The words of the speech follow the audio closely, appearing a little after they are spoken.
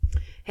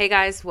Hey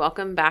guys,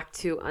 welcome back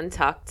to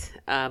Untucked.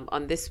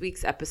 On this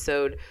week's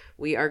episode,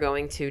 we are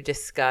going to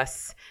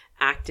discuss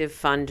active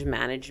fund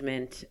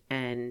management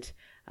and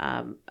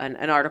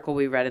an article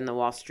we read in the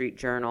Wall Street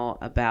Journal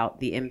about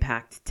the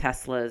impact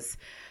Tesla's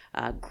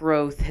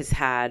growth has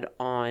had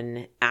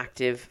on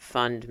active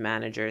fund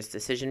managers'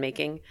 decision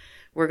making.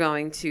 We're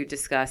going to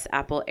discuss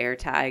Apple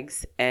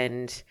AirTags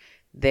and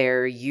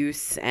their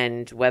use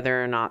and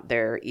whether or not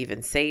they're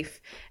even safe.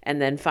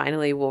 And then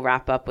finally, we'll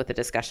wrap up with a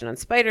discussion on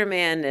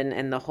Spider-Man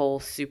and the whole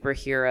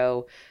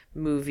superhero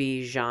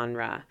movie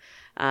genre.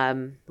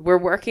 We're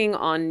working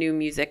on new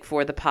music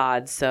for the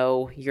pod,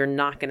 so you're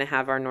not going to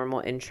have our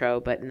normal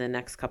intro, but in the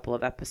next couple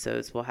of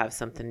episodes, we'll have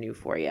something new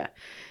for you.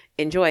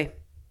 Enjoy.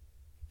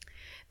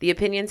 The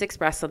opinions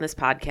expressed on this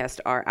podcast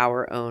are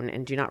our own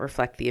and do not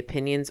reflect the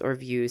opinions or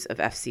views of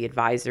FC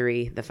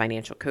Advisory, the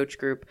Financial Coach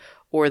Group,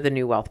 or the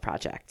New Wealth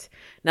Project.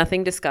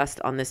 Nothing discussed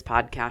on this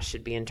podcast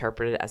should be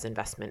interpreted as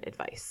investment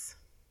advice.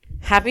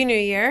 Happy New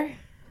Year,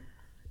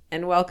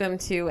 and welcome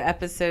to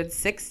episode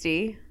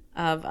 60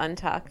 of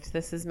Untucked.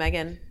 This is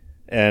Megan.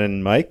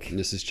 And Mike. And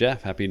this is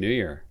Jeff. Happy New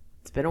Year.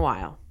 It's been a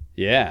while.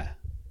 Yeah.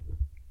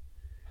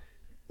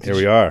 Here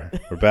we are.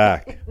 We're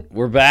back.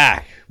 We're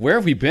back. Where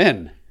have we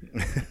been?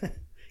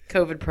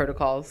 COVID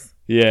protocols,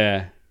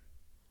 Yeah.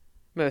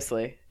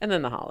 mostly. And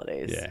then the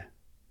holidays. Yeah.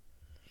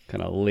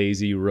 Kind of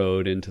lazy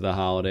road into the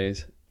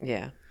holidays.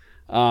 Yeah.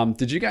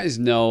 Did you guys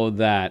know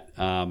that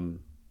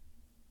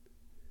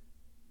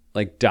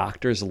like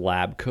doctors'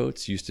 lab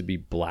coats used to be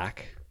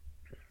black?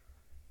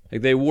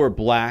 Like they wore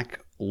black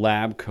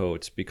lab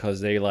coats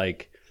because they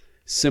like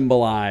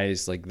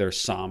symbolized like their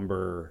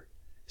somber,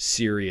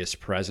 serious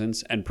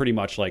presence and pretty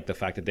much like the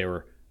fact that they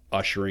were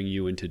ushering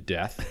you into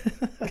death.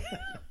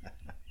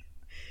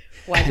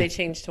 Why'd they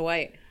change to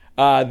white?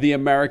 The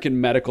American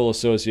Medical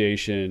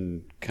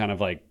Association kind of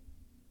like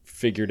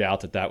figured out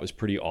that that was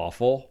pretty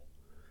awful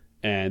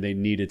and they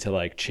needed to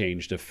like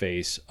change the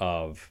face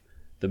of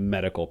the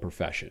medical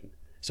profession.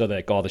 So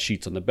like all the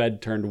sheets on the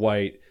bed turned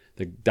white,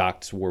 the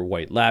docs wore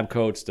white lab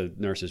coats, the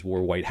nurses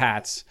wore white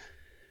hats.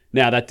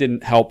 Now that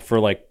didn't help for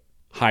like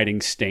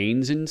hiding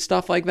stains and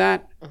stuff like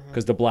that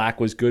because the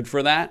black was good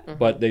for that,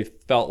 but they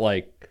felt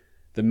like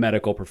the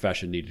medical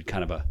profession needed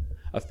kind of a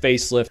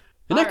facelift.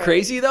 Isn't that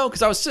crazy, though?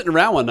 Because I was sitting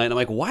around one night, and I'm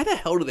like, why the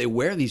hell do they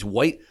wear these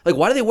white... Like,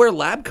 why do they wear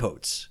lab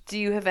coats? Do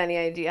you have any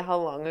idea how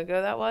long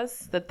ago that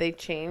was that they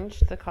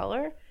changed the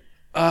color?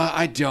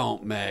 I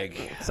don't, Meg.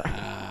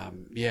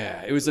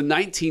 Yeah, it was the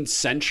 19th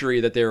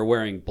century that they were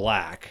wearing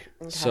black.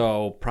 Okay.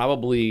 So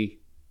probably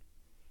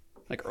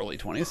like early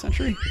 20th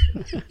century.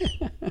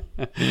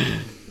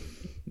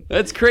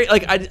 That's great.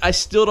 Like, I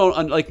still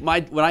don't... Like,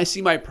 when I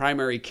see my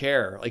primary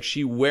care, like,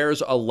 she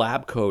wears a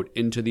lab coat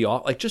into the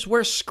office. Like, just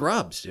wear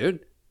scrubs,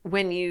 dude.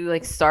 When you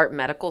like start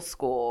medical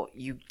school,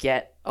 you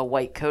get a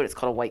white coat. It's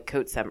called a white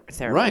coat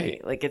ceremony.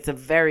 Right. Like it's a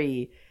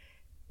very,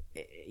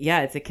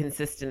 it's a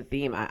consistent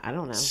theme. I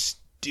don't know.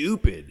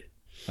 Stupid.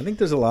 I think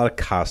there's a lot of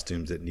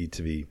costumes that need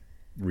to be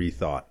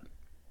rethought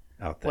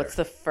out there. What's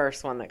the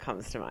first one that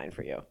comes to mind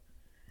for you?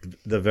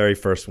 The very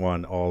first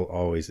one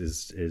always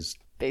is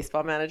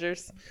baseball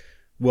managers?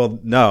 Well,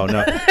 no.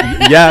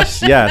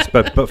 yes,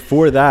 but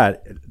for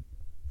that,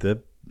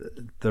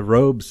 the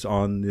robes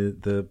on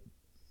the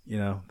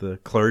the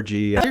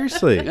clergy.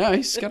 Seriously. Yeah,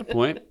 he's got a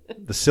point.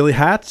 The silly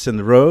hats and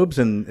the robes,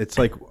 and it's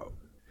like...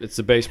 It's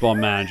the baseball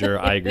manager.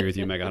 I agree with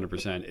you, Meg,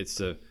 100%. It's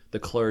the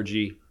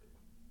clergy,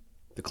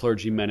 the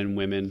clergymen and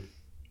women.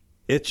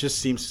 It just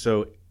seems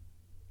so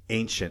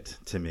ancient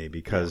to me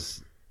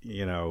because,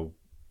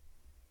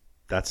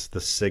 that's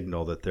the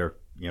signal that they're,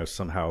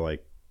 somehow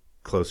like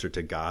closer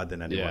to God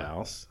than anyone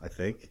else, I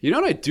think. You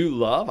know what I do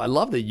love? I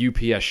love the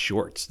UPS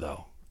shorts,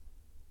 though.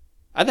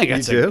 I think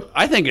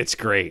I think it's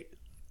great.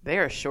 They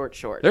are short.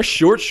 They're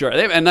short.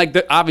 And like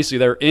obviously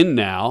they're in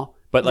now,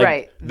 but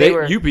like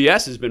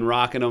UPS has been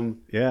rocking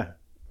them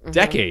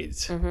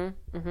decades. All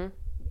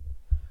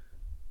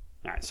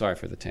right, sorry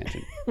for the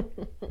tangent.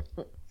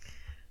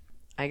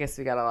 I guess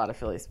we got a lot of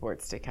Philly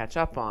sports to catch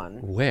up on.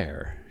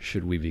 Where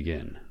should we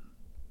begin?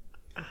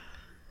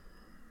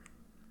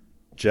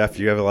 Jeff,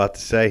 you have a lot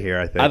to say here,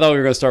 I think. I thought we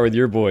were going to start with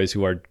your boys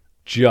who are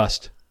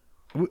just...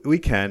 We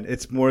can.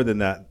 It's more than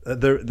that.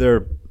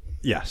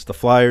 Yes, the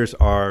Flyers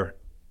are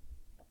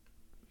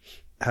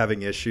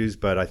having issues,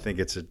 but I think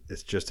it's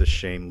just a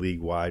shame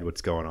league-wide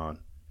what's going on.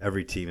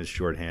 Every team is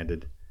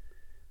shorthanded,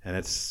 and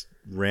it's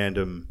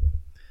random.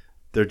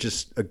 They're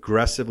just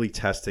aggressively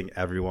testing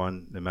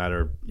everyone, no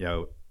matter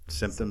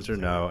symptoms or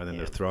no, and then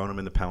they're throwing them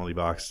in the penalty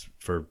box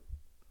for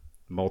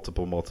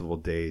multiple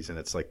days, and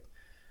it's like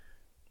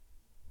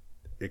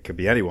it could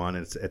be anyone.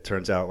 And it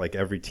turns out like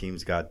every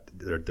team's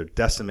they're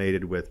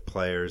decimated with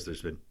players.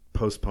 There's been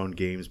postponed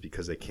games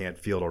because they can't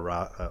field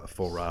a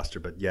full roster,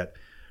 but yet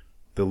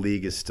the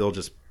league is still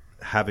just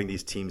having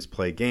these teams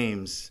play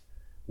games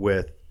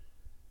with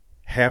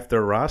half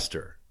their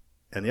roster,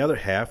 and the other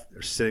half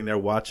are sitting there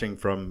watching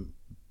from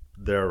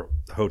their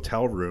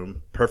hotel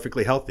room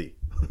perfectly healthy.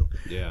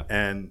 Yeah.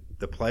 And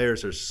the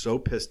players are so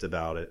pissed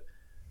about it.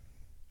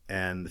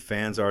 and the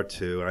fans are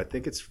too. And I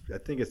think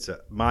it's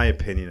my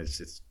opinion.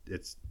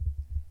 It's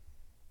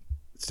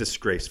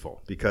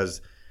disgraceful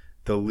because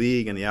the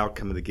league and the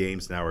outcome of the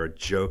games now are a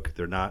joke.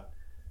 They're not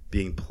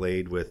being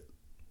played with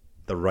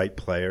the right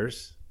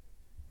players,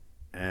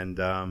 and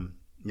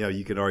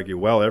you can argue,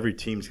 well, every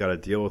team's got to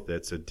deal with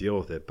it, so deal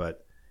with it.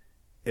 But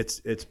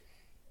it's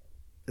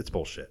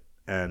bullshit,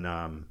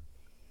 and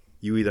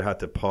you either have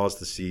to pause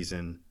the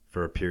season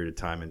for a period of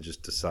time and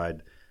just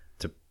decide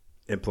to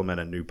implement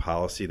a new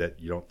policy that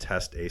you don't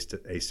test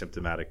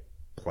asymptomatic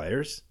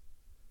players,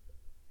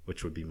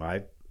 which would be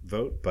my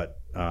vote.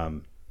 But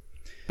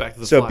back to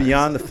the so Flyers.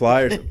 Beyond the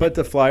Flyers, but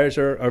the Flyers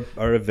are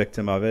a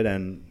victim of it,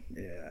 and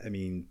I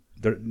mean,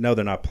 they're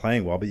not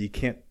playing well, but you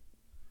can't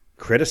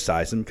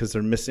criticize them because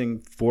they're missing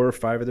 4 or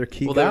 5 of their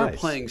key guys. Well, they were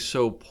playing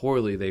so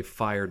poorly they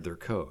fired their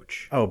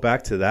coach. Oh,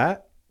 back to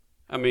that?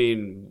 I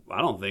mean,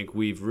 I don't think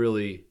we've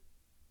really.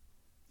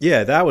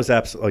 Yeah, that was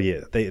absolutely. Oh,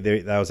 yeah,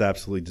 that was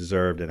absolutely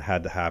deserved and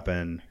had to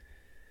happen.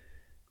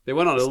 They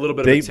went on a little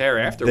bit of a tear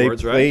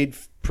afterwards, right? They played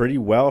pretty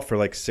well for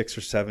like 6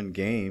 or 7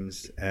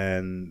 games,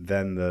 and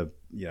then the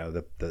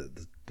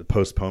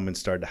postponement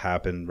started to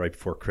happen right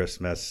before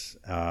Christmas.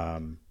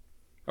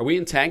 Are we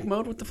in tank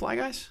mode with the Fly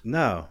Guys?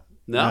 No.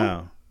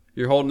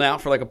 You're holding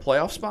out for like a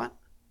playoff spot?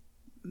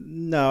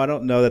 No, I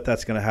don't know that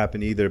that's going to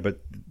happen either. But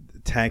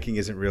tanking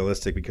isn't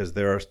realistic because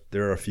there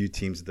are a few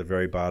teams at the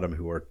very bottom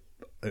who are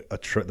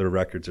their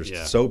records are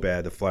so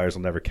bad the Flyers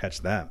will never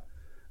catch them.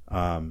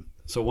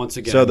 So once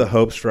again, so the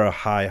hopes for a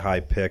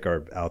high pick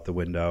are out the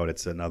window, and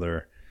it's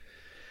another.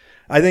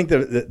 I think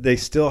that they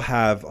still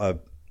have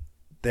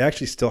they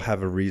actually still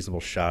have a reasonable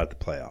shot at the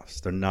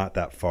playoffs. They're not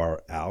that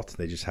far out.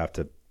 They just have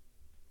to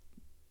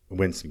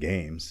win some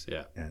games.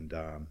 Yeah, and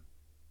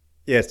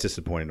it's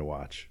disappointing to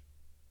watch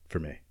for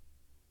me.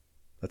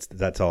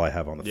 That's all I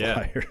have on the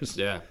Flyers.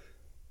 Yeah,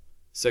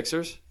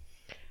 Sixers.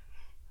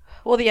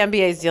 Well, the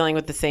NBA is dealing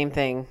with the same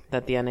thing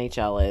that the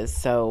NHL is.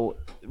 So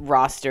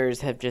rosters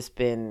have just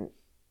been,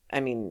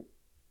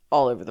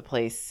 all over the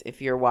place.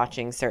 If you're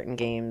watching certain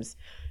games,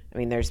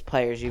 there's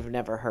players you've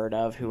never heard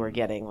of who are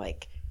getting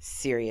like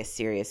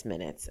serious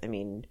minutes.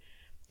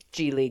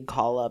 G League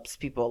call-ups,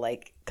 people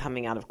like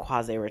coming out of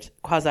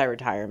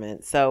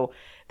quasi-retirement. So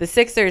the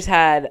Sixers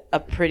had a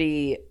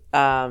pretty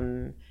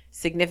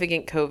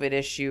significant COVID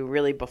issue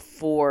really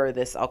before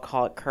this, I'll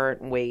call it,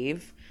 current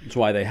wave. That's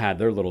why they had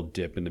their little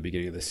dip in the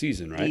beginning of the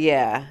season, right?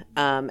 Yeah,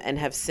 and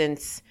have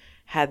since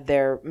had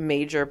their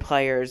major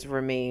players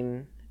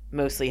remain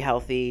mostly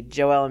healthy.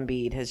 Joel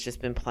Embiid has just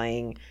been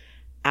playing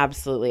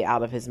absolutely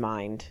out of his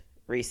mind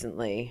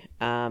recently.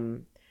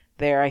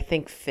 They're, I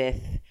think,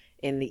 5th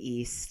in the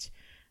East,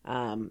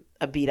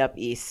 a beat-up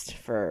East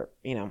for,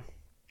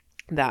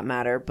 that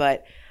matter.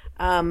 But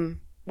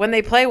when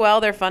they play well,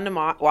 they're fun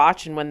to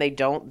watch, and when they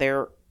don't,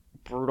 they're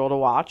brutal to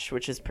watch,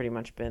 which has pretty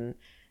much been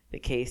the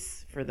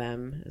case for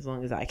them as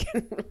long as I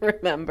can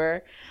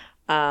remember.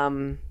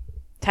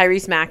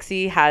 Tyrese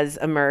Maxey has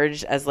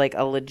emerged as like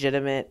a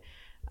legitimate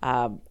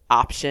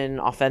option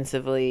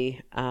offensively.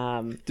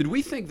 Did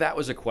we think that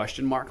was a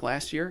question mark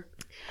last year?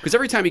 Because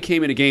every time he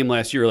came in a game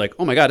last year, like,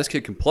 oh my God, this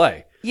kid can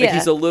play. Yeah. Like,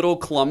 he's a little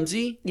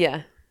clumsy.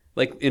 Yeah.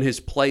 Like in his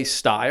play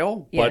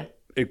style, but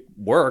it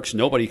works.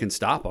 Nobody can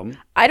stop him.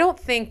 I don't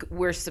think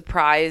we're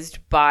surprised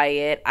by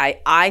it.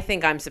 I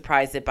think I'm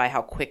surprised by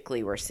how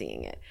quickly we're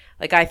seeing it.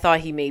 Like, I thought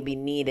he maybe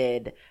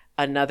needed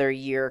another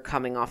year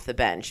coming off the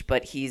bench,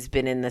 but he's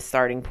been in the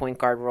starting point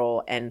guard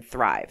role and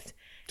thrived.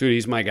 Dude,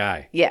 he's my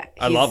guy. Yeah.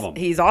 I love him.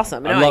 He's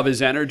awesome. I love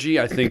his energy.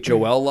 I think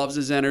Joel loves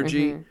his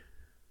energy. Mm-hmm.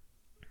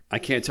 I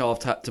can't tell if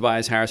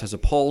Tobias Harris has a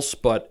pulse,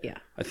 but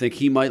I think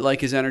he might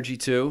like his energy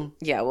too.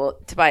 Yeah, well,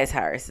 Tobias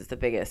Harris is the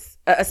biggest,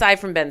 aside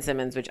from Ben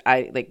Simmons, which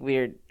I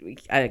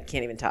can't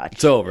even touch.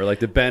 It's over. Like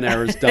the Ben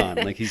era's done.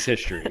 Like he's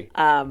history.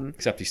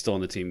 Except he's still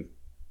on the team.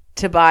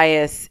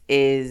 Tobias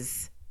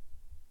is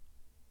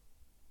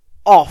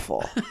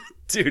awful.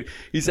 Dude,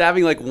 he's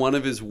having like one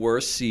of his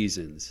worst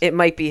seasons. It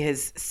might be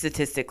his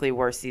statistically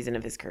worst season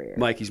of his career.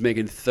 Mike, he's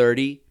making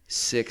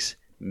 $36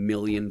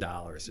 million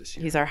this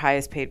year. He's our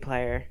highest paid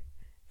player,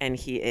 and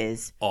he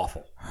is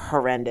awful,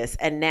 horrendous.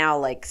 And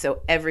now,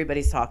 so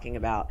everybody's talking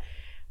about,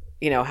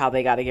 how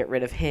they got to get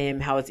rid of him,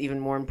 how it's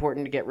even more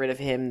important to get rid of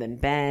him than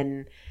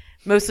Ben,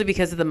 mostly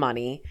because of the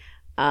money.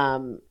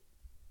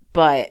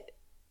 But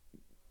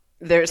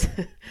there's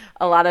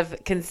a lot of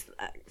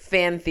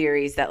fan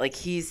theories that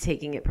he's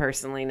taking it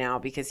personally now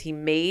because he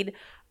made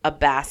a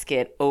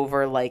basket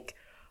over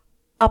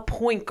a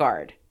point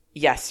guard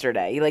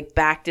yesterday. He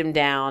backed him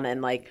down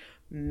and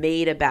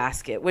made a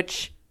basket,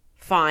 which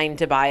fine,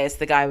 Tobias.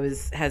 The guy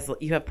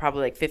you have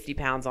probably 50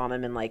 pounds on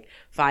him and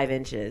 5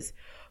 inches,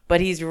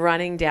 but he's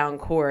running down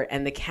court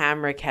and the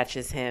camera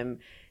catches him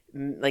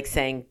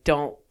saying,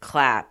 "Don't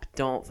clap,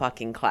 don't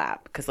fucking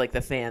clap," because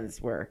the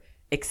fans were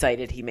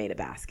excited he made a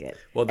basket.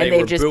 Well, and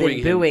they've just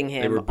been booing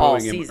him they were all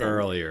booing him season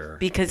earlier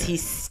because he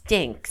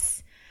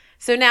stinks.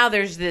 So now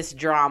there's this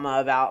drama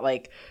about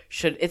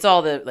should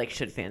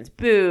fans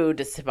boo?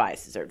 Does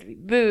Tobias deserve to be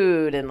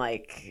booed? And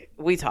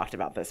we talked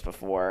about this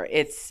before.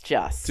 It's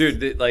just,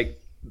 dude,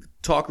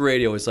 talk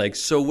radio is like,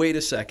 so wait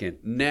a second.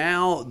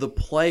 Now the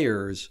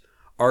players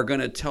are going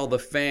to tell the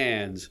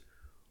fans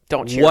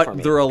Don't cheer for me.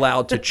 what they're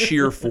allowed to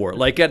cheer for.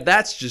 Like,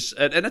 that's just,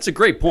 and that's a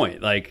great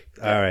point. Like,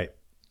 All right.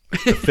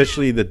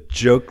 Officially the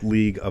joke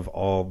league of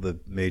all the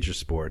major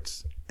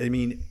sports. I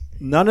mean,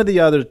 none of the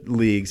other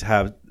leagues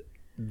have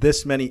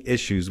this many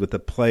issues with the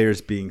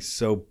players being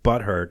so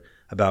butthurt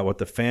about what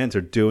the fans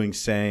are doing,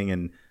 saying,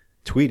 and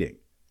tweeting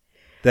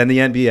than the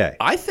NBA.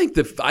 I think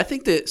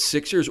the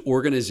Sixers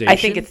organization. I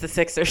think it's the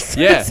Sixers.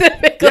 Yeah.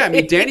 Specifically. Yeah, I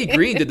mean, Danny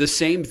Green did the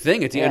same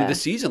thing at the end of the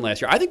season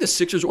last year. I think the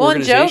Sixers Well, and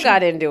organization. Joe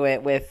got into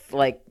it with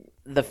like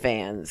the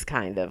fans,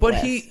 kind of. But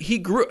less. he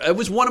grew. It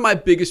was one of my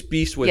biggest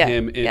beasts with Yeah,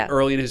 him yeah.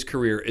 early in his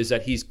career is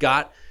that he's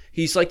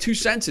like too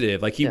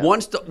sensitive. Like he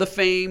wants the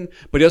fame,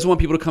 but he doesn't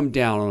want people to come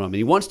down on him. And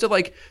he wants to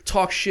like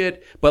talk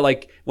shit, but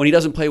like when he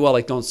doesn't play well,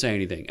 like don't say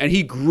anything. And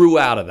he grew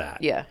out of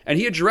that. Yeah. And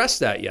he addressed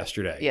that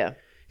yesterday. Yeah.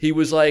 He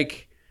was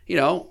like,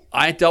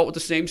 I dealt with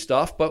the same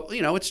stuff, but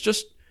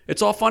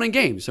it's all fun and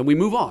games, and we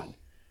move on.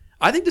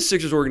 I think the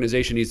Sixers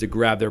organization needs to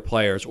grab their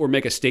players or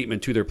make a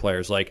statement to their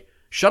players like,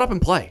 shut up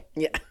and play.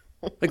 Yeah.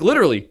 Like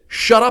literally,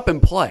 shut up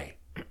and play.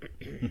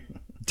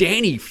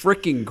 Danny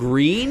freaking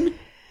Green?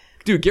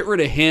 Dude, get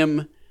rid of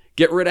him.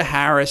 Get rid of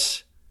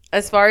Harris.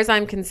 As far as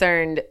I'm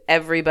concerned,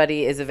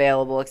 everybody is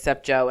available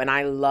except Joe, and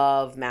I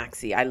love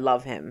Maxey. I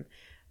love him.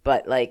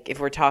 But like, if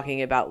we're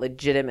talking about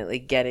legitimately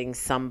getting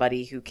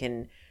somebody who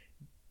can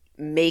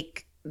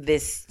take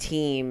this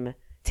team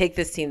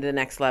to the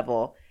next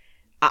level,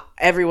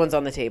 everyone's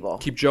on the table.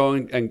 Keep Joe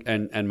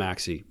and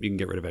Maxey. You can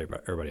get rid of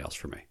everybody else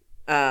for me.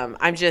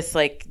 I'm just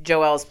like,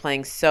 Joel's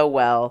playing so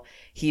well.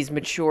 He's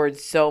matured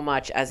so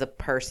much as a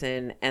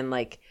person, and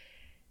like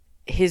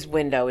his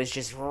window is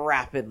just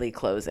rapidly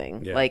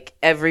closing. Yeah. Like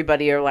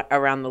everybody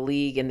around the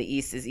league in the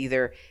East is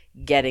either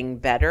getting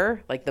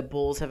better. Like the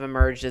Bulls have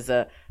emerged as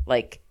a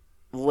like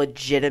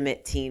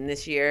legitimate team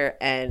this year,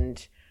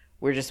 and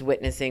we're just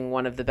witnessing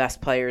one of the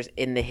best players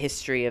in the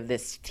history of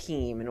this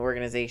team and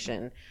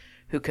organization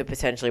who could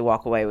potentially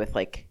walk away with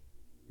like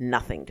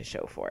nothing to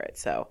show for it.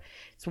 So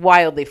it's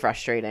wildly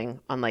frustrating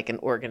on like an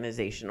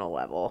organizational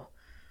level,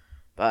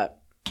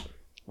 but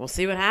we'll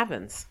see what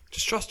happens.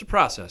 Just trust the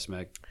process,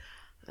 Meg.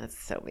 That's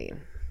so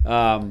mean.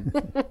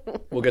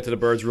 We'll get to the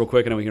Birds real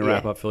quick, and then we can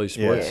wrap up Philly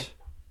sports. Yeah.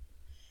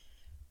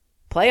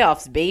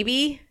 Playoffs,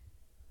 baby.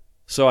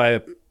 So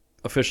I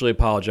officially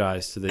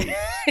apologize to the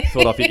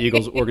Philadelphia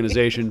Eagles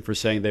organization for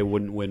saying they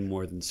wouldn't win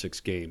more than 6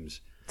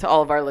 games. To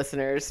all of our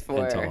listeners And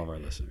to all for of our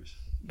listeners.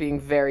 being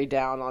very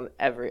down on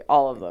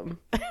all of them.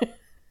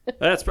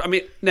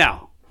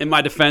 Now, in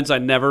my defense, I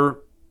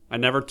never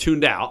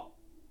tuned out.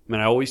 I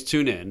mean, I always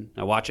tune in.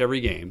 I watch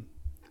every game,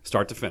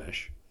 start to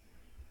finish.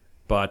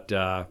 But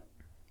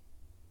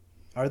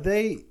Are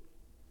they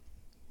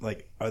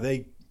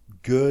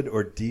good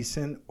or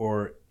decent,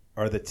 or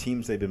are the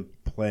teams they've been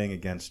playing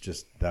against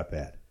just that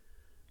bad?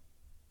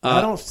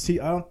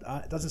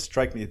 It doesn't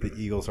strike me that the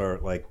Eagles are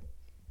like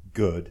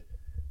good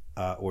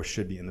or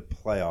should be in the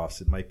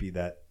playoffs. It might be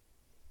that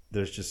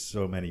there's just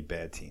so many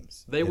bad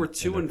teams. they were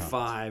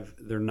 2-5.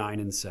 They're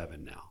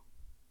 9-7 now.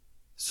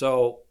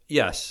 So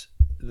yes,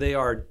 they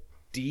are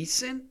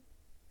decent.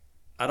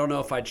 I don't know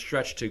if I'd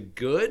stretch to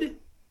good.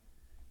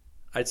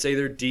 I'd say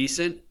they're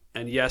decent,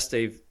 and yes,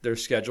 their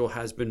schedule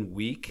has been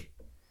weak.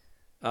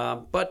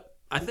 But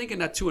I think in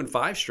that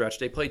 2-5 stretch,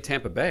 they played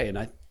Tampa Bay, and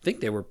I think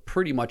they were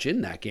pretty much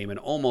in that game and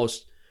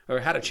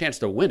had a chance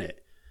to win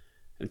it.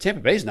 And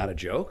Tampa Bay's not a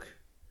joke.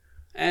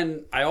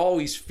 And I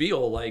always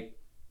feel like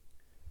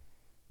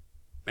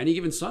any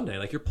given Sunday,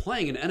 like you're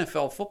playing an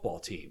NFL football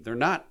team. They're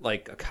not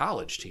like a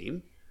college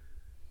team.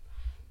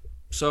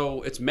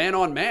 So it's man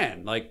on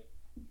man, like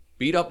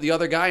beat up the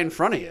other guy in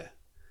front of you.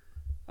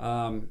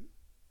 I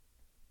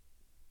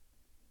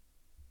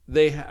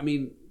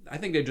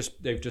think they've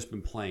just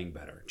been playing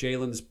better.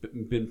 Jalen's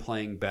been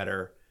playing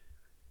better.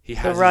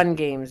 The run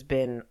game's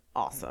been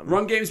awesome.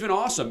 Run game's been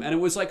awesome, and it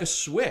was like a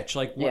switch.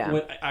 Like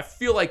when I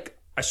feel like,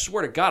 I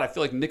swear to God, I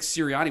feel like Nick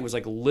Sirianni was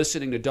like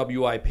listening to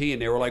WIP,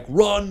 and they were like,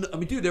 "Run!" I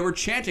mean, dude, they were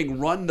chanting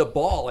 "Run the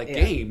ball" at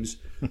games,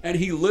 and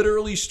he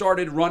literally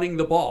started running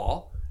the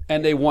ball,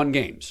 and they won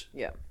games.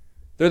 Yeah,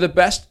 they're the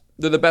best.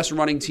 They're the best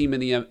running team in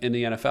the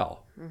NFL.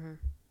 Mm-hmm.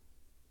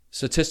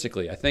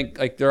 Statistically, I think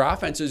like their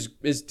offense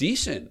is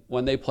decent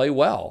when they play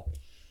well.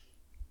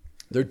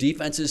 Their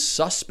defense is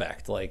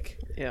suspect.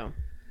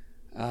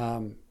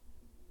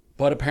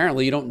 But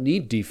apparently you don't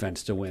need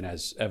defense to win,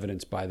 as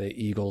evidenced by the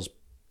Eagles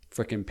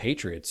freaking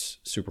Patriots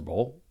Super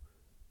Bowl.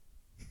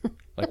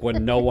 Like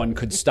when no one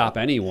could stop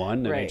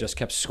anyone and they just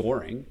kept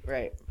scoring.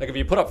 Right. Like if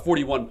you put up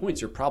 41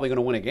 points, you're probably going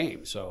to win a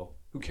game. So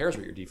who cares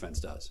what your defense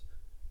does?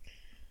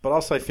 But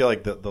also I feel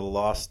like the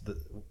loss,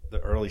 the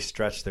early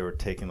stretch, they were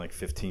taking like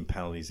 15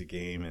 penalties a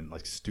game and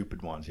like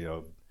stupid ones,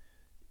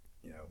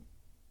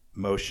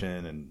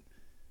 motion and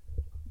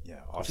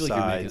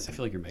offsides. I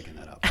feel like you're making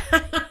that up.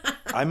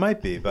 I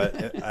might be, but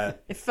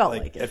it felt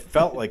like it. It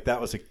felt like that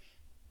was a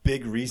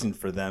big reason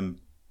for them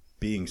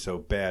being so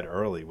bad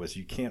early was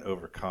you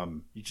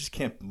just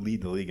can't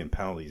lead the league in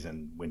penalties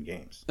and win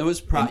games. It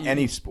was in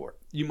any sport.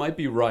 You might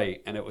be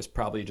right, and it was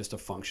probably just a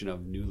function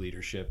of new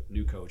leadership,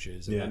 new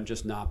coaches, and them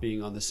just not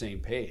being on the same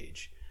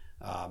page.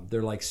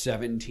 They're like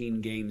 17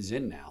 games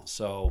in now,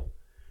 so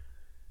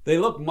they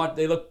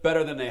look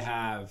better than they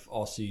have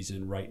all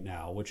season right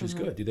now, which is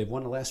good. Dude, they've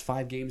won the last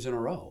 5 games in a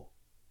row.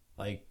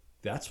 Like,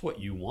 that's what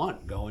you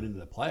want going into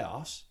the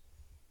playoffs.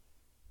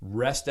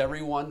 Rest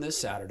everyone this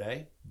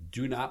Saturday.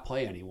 Do not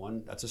play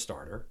anyone that's a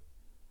starter,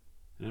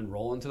 and then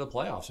roll into the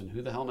playoffs. And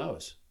who the hell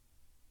knows?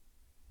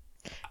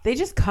 They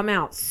just come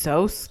out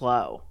so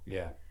slow.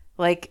 Yeah.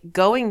 Like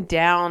going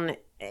into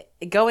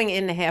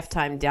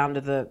halftime down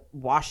to the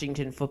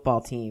Washington football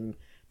team,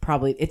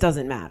 probably it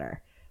doesn't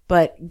matter.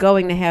 But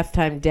going to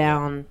halftime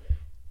down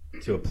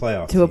to a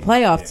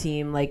playoff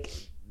team, like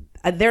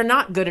they're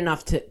not good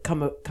enough to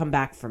come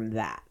back from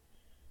that.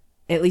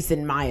 At least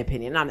in my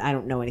opinion. I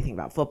don't know anything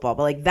about football,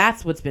 but like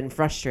that's what's been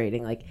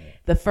frustrating. Like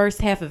the first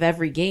half of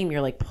every game,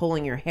 you're like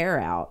pulling your hair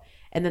out.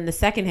 And then the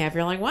second half,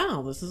 you're like,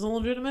 wow, this is a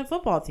legitimate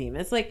football team.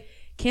 It's like,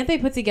 can't they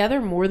put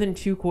together more than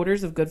 2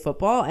 quarters of good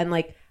football? And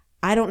like,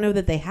 I don't know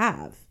that they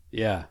have.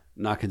 Yeah,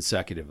 not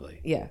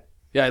consecutively. Yeah.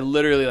 Yeah, I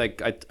literally,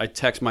 I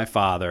text my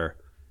father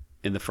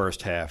in the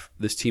first half.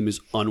 This team is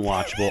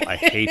unwatchable. I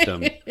hate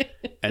them.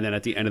 And then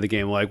at the end of the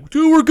game, I'm like,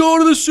 dude, we're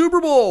going to the Super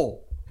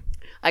Bowl.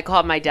 I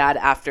called my dad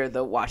after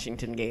the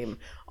Washington game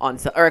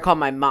or I called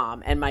my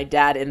mom, and my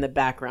dad in the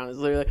background is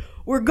literally like,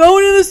 we're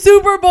going to the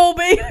Super Bowl,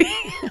 baby.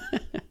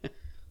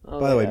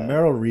 By the way,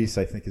 Merrill Reese,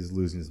 I think, is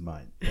losing his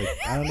mind. Like,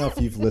 I don't know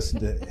if you've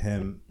listened to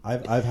him.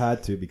 I've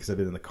had to because I've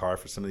been in the car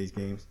for some of these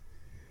games.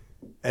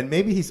 And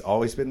maybe he's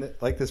always been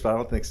like this, but I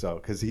don't think so.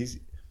 Because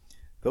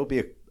there'll be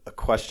a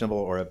questionable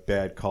or a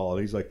bad call,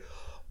 and he's like,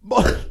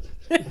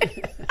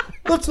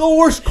 that's the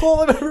worst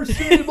call I've ever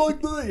seen.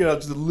 Like,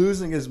 just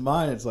losing his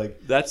mind. It's like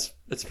that's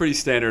pretty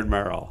standard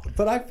Merrill.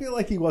 But I feel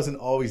like he wasn't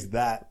always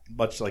that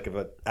much like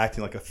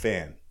acting like a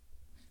fan.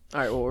 All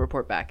right, we'll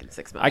report back in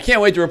 6 months. I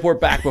can't wait to report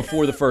back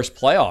before the first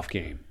playoff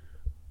game.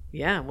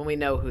 Yeah, when we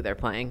know who they're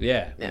playing.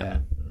 Yeah.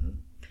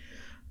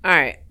 All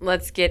right,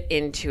 let's get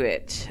into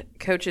it.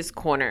 Coach's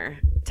Corner.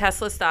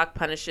 Tesla stock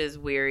punishes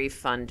weary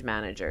fund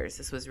managers.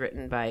 This was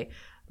written by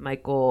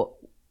Michael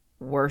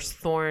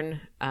Worsthorne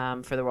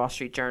for the Wall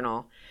Street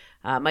Journal.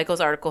 Michael's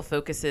article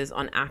focuses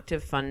on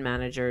active fund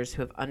managers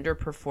who have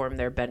underperformed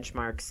their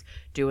benchmarks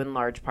due in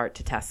large part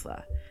to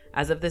Tesla.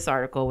 As of this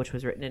article, which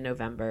was written in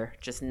November,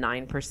 just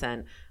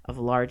 9% of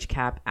large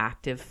cap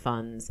active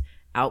funds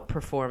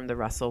outperform the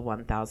Russell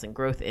 1000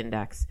 Growth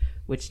Index,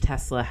 which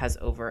Tesla has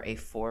over a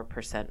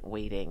 4%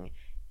 weighting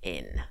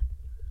in.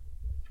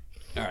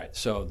 All right,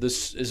 so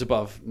this is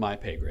above my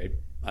pay grade.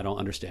 I don't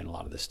understand a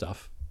lot of this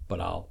stuff, but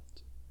I'll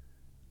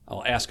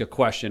ask a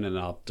question and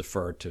I'll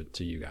defer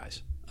to you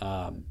guys.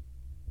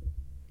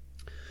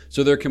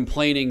 So they're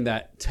complaining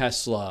that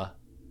Tesla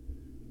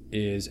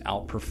is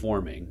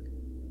outperforming,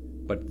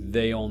 but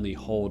they only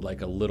hold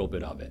like a little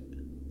bit of it.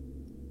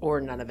 Or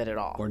none of it at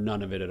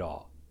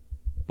all.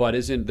 But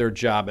isn't their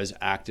job as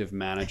active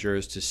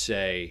managers to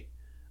say,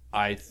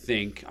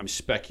 I'm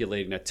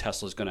speculating that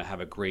Tesla's going to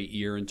have a great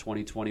year in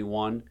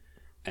 2021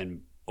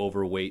 and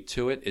overweight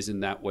to it?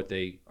 Isn't that what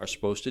they are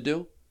supposed to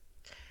do?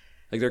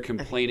 Like they're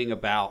complaining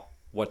about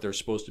what they're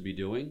supposed to be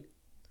doing?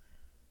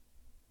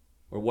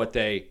 Or what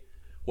they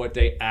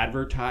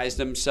advertise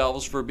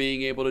themselves for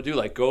being able to do?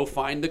 Like go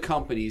find the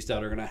companies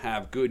that are going to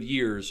have good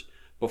years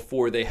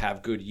before they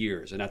have good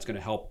years. And that's going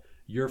to help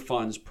your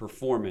fund's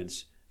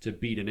performance to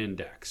beat an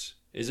index.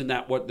 Isn't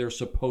that what they're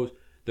supposed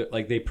to,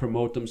 like they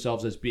promote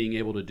themselves as being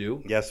able to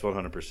do? Yes,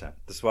 100%.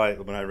 That's why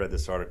when I read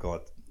this article,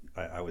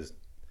 I was...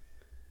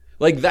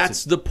 Like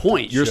that's the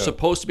point. You're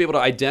supposed to be able to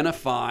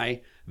identify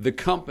the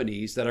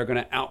companies that are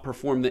going to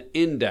outperform the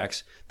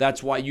index.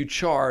 That's why you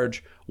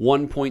charge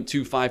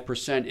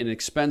 1.25% in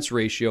expense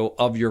ratio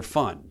of your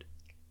fund.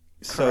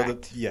 So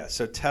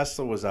so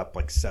Tesla was up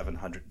like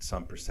 700 and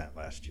some percent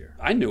last year.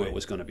 I knew it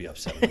was going to be up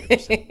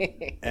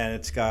 700%. And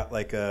it's got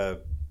like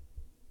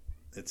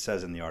it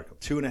says in the article,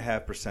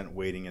 2.5%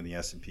 weighting in the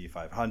S&P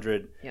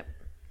 500. Yep.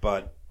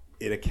 But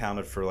it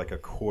accounted for like a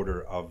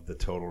quarter of the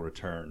total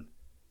return.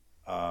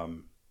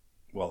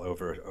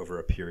 Over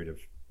a period of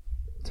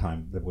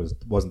time that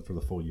wasn't for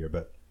the full year,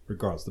 but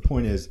regardless, the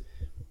point is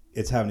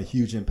it's having a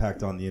huge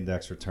impact on the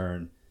index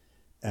return.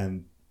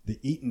 And the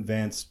Eaton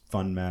Vance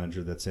fund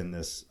manager that's in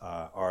this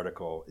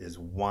article is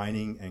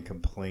whining and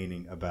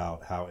complaining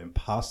about how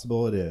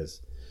impossible it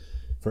is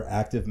for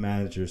active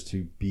managers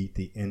to beat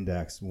the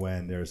index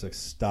when there's a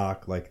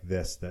stock like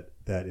this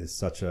that is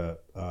such a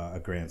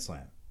grand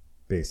slam,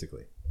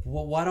 basically.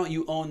 Well, why don't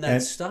you own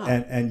that stock?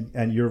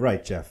 And you're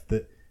right, Jeff.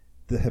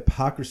 The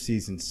hypocrisy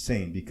is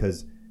insane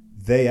because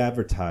they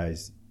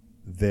advertise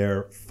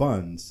their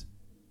funds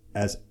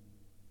as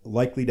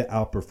likely to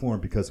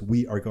outperform because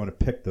we are going to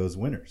pick those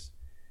winners.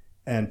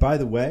 And by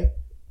the way,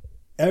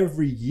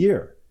 every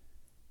year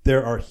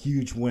there are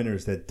huge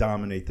winners that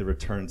dominate the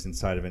returns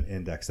inside of an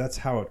index. That's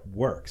how it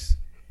works.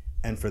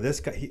 And for this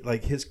guy,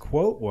 his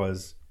quote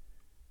was,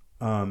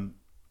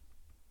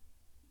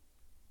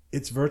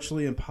 it's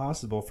virtually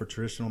impossible for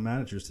traditional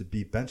managers to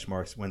beat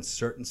benchmarks when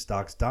certain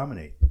stocks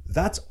dominate.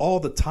 That's all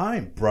the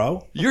time,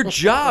 bro. Your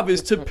job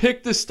is to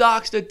pick the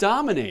stocks that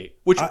dominate,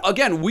 which,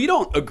 again, we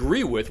don't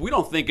agree with. We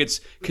don't think it's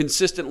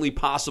consistently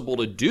possible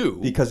to do.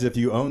 Because if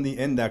you own the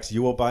index,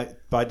 you will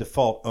by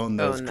default own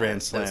those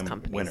Grand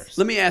Slam winners.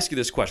 Let me ask you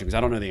this question because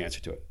I don't know the answer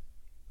to it.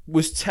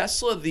 Was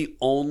Tesla the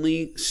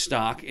only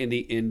stock in the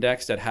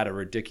index that had a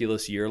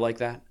ridiculous year like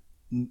that?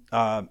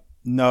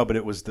 No, but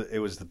it was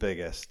the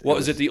biggest.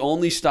 Was it the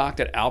only stock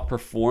that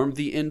outperformed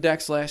the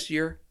index last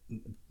year?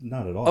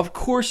 Not at all. Of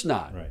course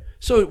not. Right.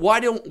 So why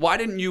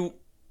didn't you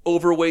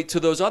overweight to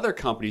those other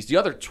companies, the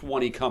other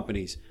 20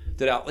 companies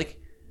that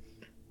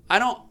I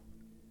don't.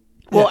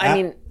 Well, yeah, I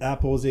mean,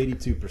 Apple was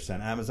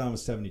 82%, Amazon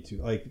was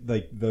 72%.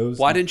 Like those.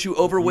 Why didn't you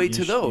overweight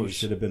to those? You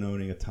should have been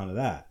owning a ton of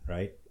that,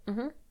 right?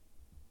 Mm-hmm.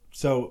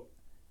 So,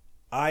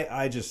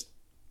 I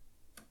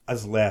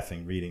was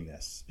laughing reading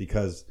this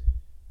because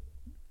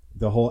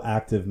the whole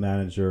active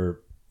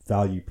manager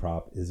value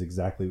prop is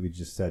exactly what we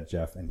just said,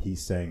 Jeff, and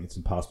he's saying it's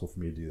impossible for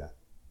me to do that.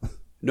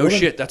 No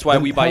shit. That's why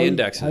we buy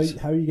indexes.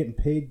 How are you getting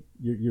paid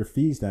your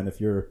fees then if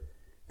you're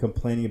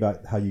complaining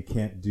about how you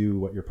can't do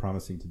what you're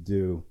promising to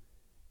do?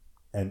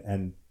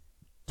 And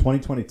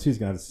 2022 is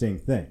going to have the same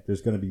thing.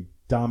 There's going to be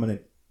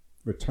dominant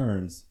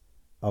returns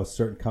of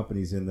certain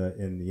companies in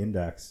the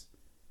index,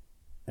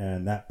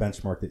 and that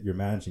benchmark that you're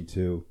managing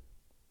to,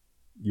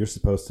 you're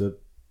supposed to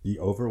be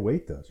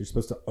overweight those. You're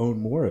supposed to own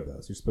more of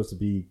those. You're supposed to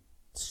be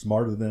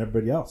smarter than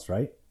everybody else,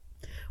 right?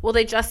 Well,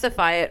 they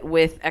justify it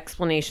with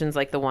explanations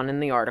like the one in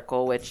the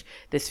article, which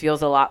this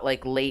feels a lot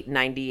like late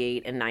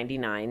 98 and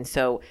 99.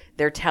 So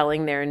they're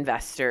telling their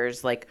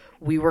investors, like,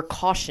 we were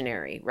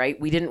cautionary, right?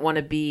 We didn't want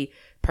to be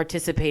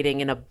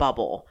participating in a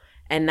bubble.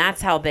 And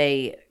that's how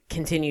they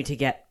continue to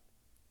get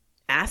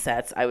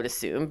assets, I would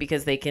assume,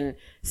 because they can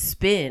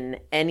spin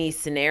any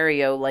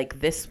scenario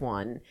like this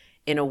one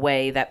in a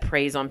way that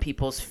preys on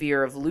people's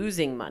fear of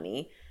losing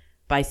money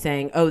by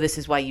saying, oh, this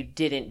is why you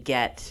didn't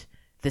get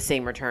the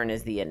same return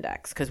as the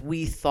index, because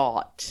we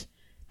thought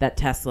that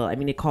Tesla, I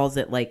mean, it calls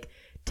it like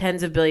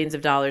tens of billions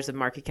of dollars of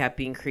market cap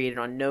being created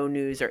on no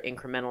news or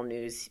incremental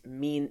news,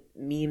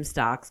 meme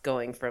stocks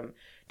going from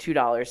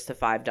 $2 to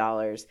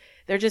 $5.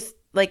 They're just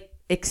like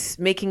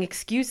making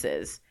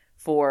excuses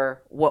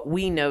for what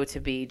we know to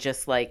be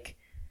just like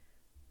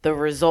the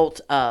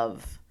result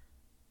of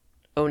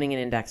owning an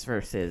index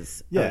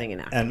versus owning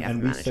an active and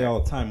manager. we say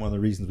all the time, one of the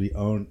reasons we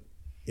own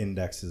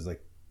indexes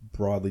like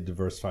broadly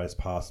diversified as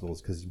possible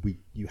is because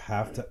you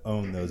have to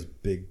own those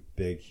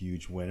big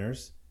huge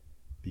winners,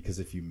 because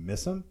if you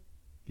miss them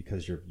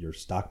because you're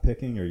stock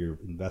picking or you're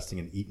investing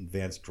in Eaton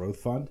Vance growth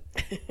fund,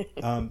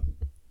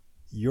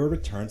 your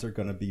returns are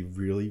going to be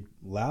really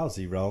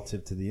lousy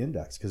relative to the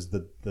index, because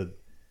the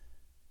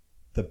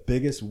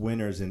biggest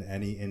winners in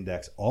any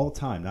index all the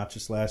time, not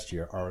just last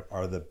year,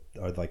 are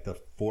like the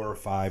 4 or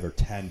 5 or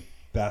 10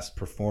 best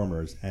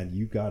performers, and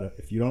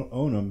if you don't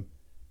own them,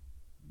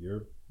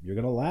 you're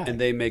going to lag. And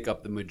they make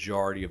up the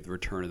majority of the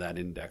return of that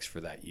index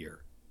for that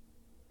year.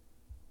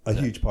 A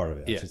huge part of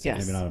it. Yes.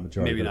 Maybe not a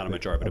majority. Maybe not a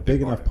majority, but a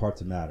big enough part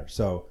to matter.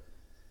 So,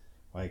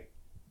 like,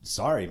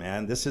 sorry,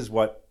 man, this is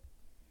what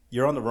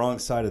you're on the wrong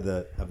side of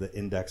the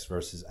index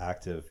versus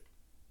active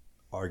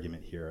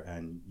argument here,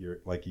 and you're,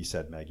 like you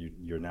said, Meg,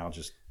 you're now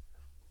just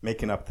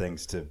making up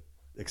things to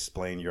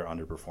explain your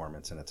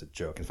underperformance, and it's a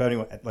joke. If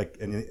anyone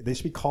and they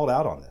should be called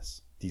out on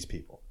this. These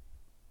people.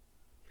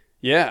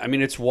 Yeah, I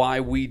mean, it's why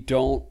we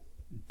don't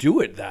do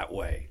it that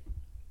way,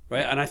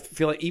 right? And I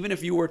feel like even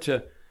if you were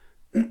to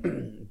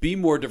be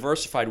more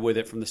diversified with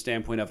it from the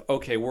standpoint of,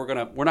 okay, we're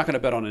not gonna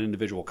bet on an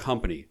individual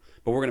company,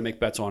 but we're gonna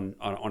make bets on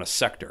a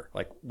sector.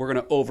 Like, we're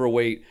gonna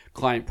overweight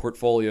client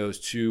portfolios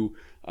to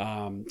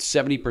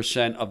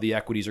 70% of the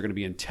equities are gonna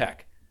be in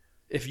tech.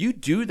 If you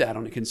do that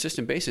on a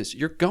consistent basis,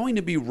 you're going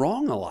to be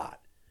wrong a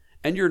lot,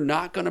 and you're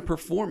not gonna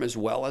perform as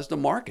well as the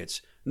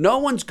markets. No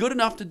one's good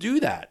enough to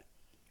do that.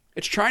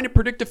 It's trying to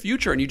predict the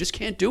future, and you just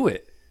can't do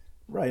it.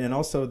 Right, and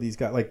also these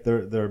guys, like,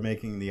 they're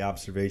making the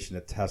observation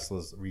that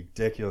Tesla's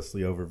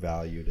ridiculously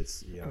overvalued.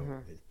 It's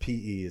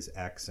PE is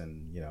X,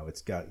 and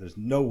there's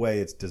no way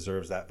it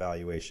deserves that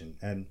valuation.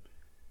 And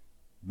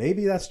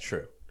maybe that's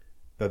true,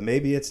 but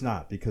maybe it's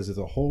not, because there's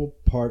a whole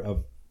part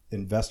of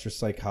investor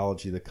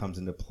psychology that comes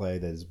into play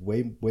that is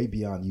way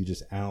beyond you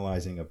just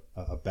analyzing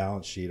a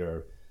balance sheet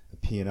or a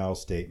P&L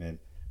statement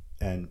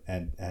and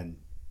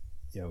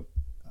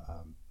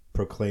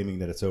proclaiming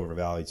that it's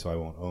overvalued, so I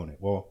won't own it.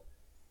 Well,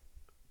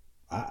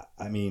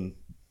 I mean,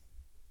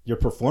 your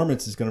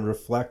performance is going to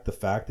reflect the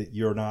fact that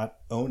you're not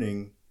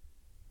owning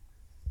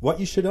what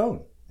you should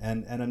own,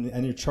 and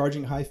you're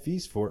charging high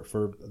fees for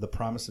the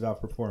promise of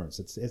outperformance.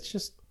 It's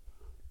just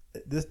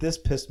this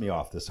pissed me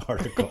off, this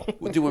article.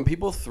 Dude, when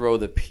people throw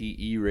the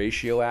PE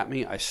ratio at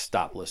me, I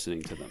stop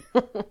listening to them.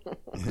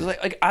 It's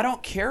like I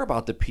don't care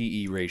about the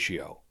PE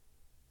ratio.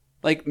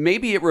 Like,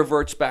 maybe it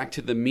reverts back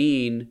to the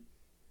mean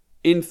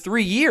in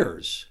 3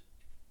 years.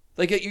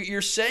 Like,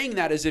 you're saying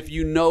that as if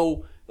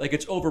Like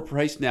it's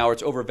overpriced now or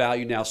it's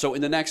overvalued now. So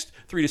in the next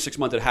 3 to 6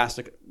 months, it has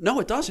to. No,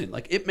 it doesn't.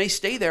 Like it may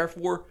stay there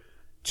for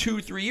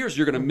 2-3 years.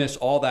 You're going to miss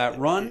all that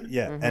run.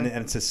 Yeah, and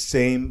it's the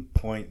same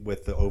point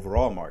with the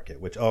overall market,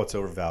 which it's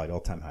overvalued,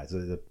 all-time highs.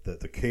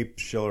 The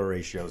Cape-Shiller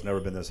ratio has never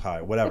been this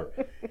high, whatever.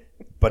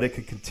 But it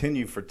could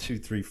continue for 2,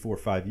 3, 4,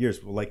 5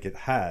 years, like it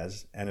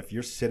has. And if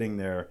you're sitting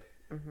there,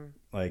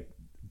 like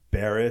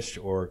bearish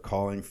or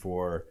calling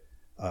for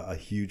a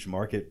huge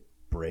market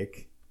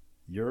break,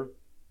 you're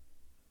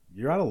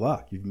out of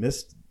luck. You've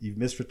missed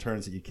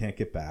returns that you can't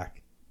get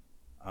back.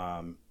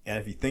 And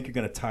if you think you're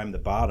going to time the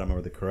bottom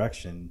or the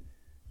correction,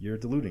 you're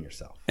deluding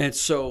yourself. And it's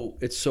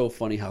so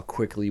funny how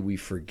quickly we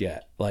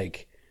forget.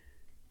 Like,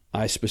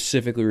 I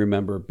specifically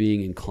remember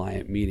being in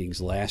client meetings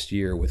last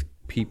year with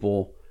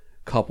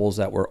couples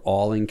that were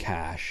all in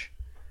cash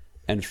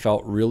and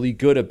felt really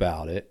good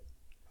about it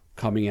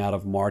coming out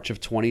of March of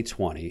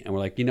 2020. And we're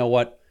like, you know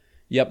what?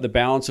 Yep, the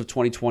balance of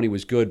 2020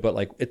 was good, but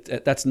like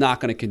that's not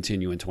going to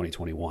continue in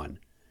 2021.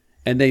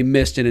 And they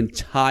missed an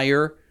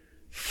entire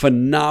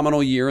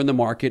phenomenal year in the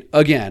market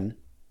again.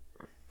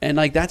 And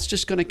like that's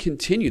just going to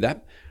continue.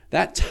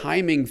 That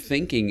timing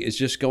thinking is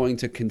just going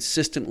to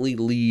consistently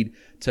lead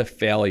to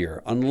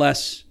failure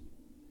unless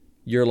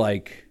you're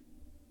like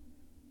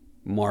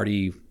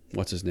Marty,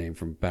 what's his name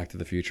from Back to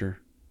the Future?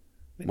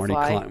 Marty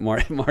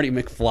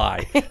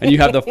McFly. And you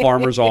have the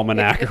Farmer's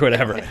Almanac or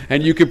whatever.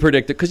 And you can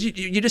predict it because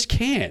you just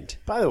can't.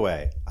 By the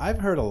way, I've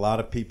heard a lot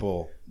of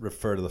people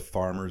refer to the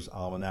Farmer's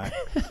Almanac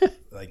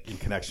like in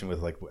connection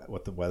with like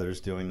what the weather's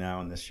doing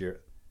now and this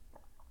year.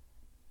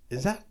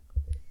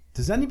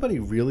 Does anybody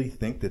really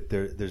think that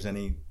there's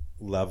any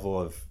level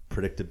of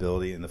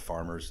predictability in the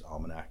Farmer's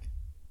Almanac?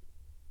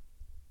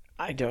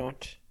 I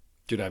don't.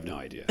 Dude, I have no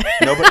idea.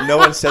 No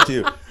one said to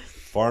you,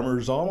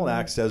 Farmer's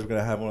Almanac says we're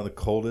going to have one of the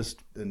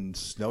coldest and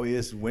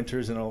snowiest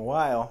winters in a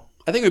while.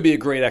 I think it would be a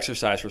great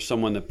exercise for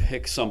someone to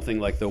pick something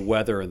like the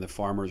weather in the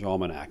Farmer's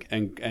Almanac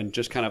and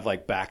just kind of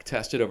like back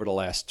test it over the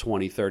last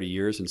 20, 30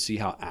 years and see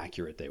how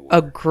accurate they were.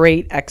 A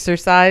great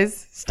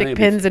exercise. Stick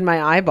pins in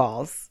my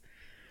eyeballs.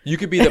 You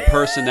could be the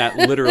person that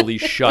literally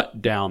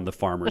shut down the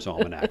Farmer's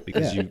Almanac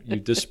because you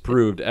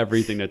disproved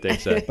everything that they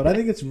said. But I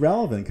think it's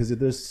relevant because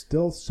there's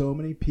still so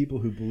many people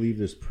who believe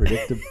there's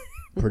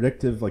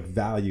predictive like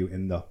value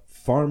in the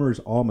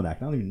Farmer's Almanac.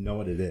 I don't even know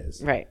what it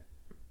is. Right.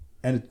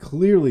 And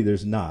clearly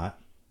there's not.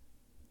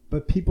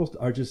 But people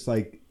are just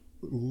like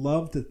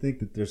love to think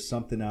that there's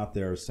something out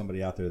there or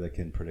somebody out there that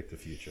can predict the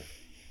future.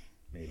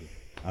 Maybe.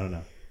 I don't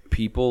know.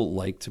 People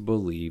like to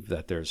believe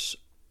that there's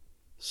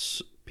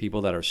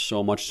people that are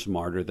so much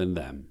smarter than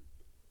them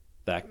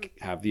that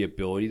have the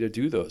ability to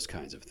do those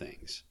kinds of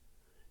things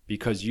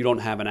because you don't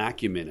have an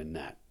acumen in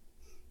that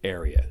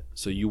area.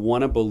 So you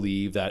want to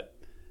believe that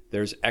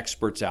there's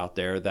experts out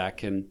there that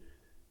can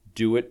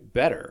do it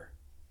better.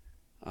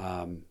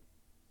 And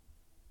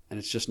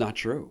it's just not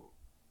true.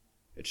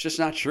 It's just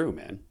not true,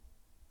 man.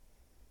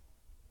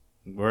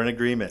 We're in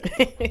agreement.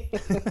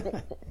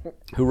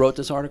 Who wrote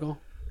this article?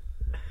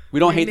 We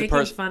don't hate the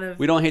person.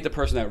 We don't hate the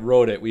person that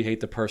wrote it. We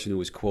hate the person who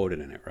was quoted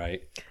in it,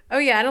 right? Oh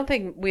yeah, I don't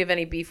think we have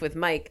any beef with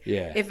Mike.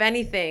 Yeah. If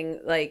anything,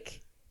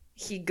 like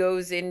he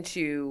goes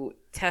into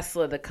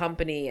Tesla, the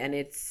company, and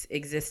its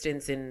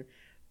existence in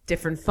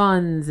different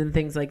funds and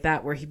things like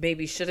that, where he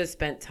maybe should have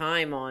spent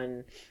time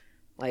on,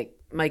 like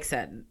Mike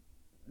said,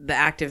 the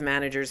active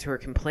managers who are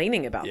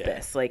complaining about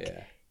this. Like,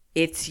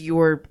 it's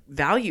your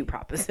value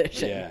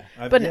proposition.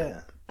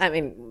 Yeah. I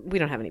mean, we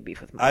don't have any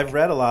beef with Mike. I've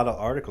read a lot of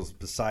articles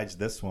besides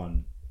this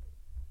one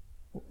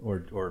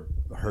or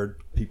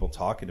heard people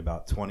talking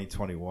about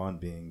 2021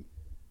 being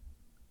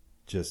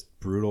just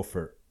brutal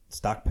for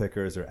stock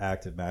pickers or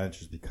active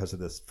managers because of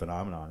this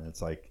phenomenon. And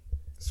it's like,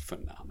 it's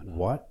phenomenal.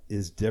 What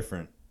is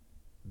different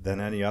than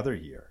any other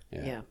year?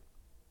 Yeah.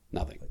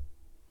 Nothing.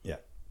 Yeah.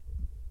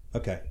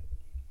 Okay.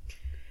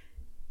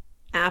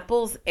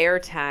 Apple's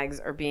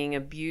AirTags are being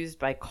abused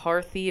by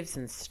car thieves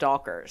and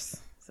stalkers.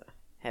 It's a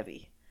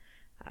heavy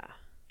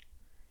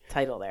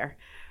title there.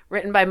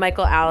 Written by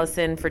Michael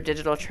Allison for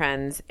Digital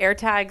Trends.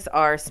 AirTags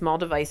are small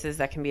devices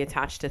that can be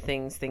attached to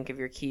things, think of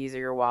your keys or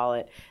your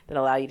wallet, that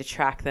allow you to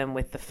track them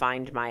with the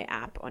Find My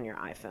app on your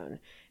iPhone.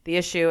 The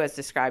issue, as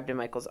described in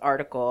Michael's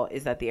article,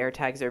 is that the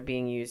AirTags are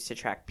being used to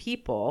track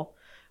people,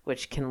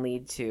 which can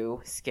lead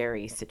to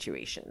scary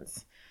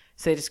situations.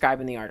 So they describe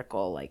in the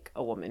article like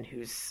a woman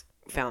who's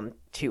found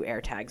 2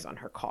 AirTags on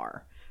her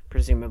car,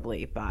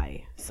 presumably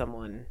by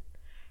someone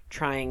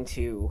trying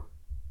to,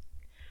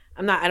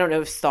 I don't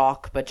know if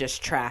stalk, but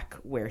just track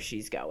where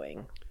she's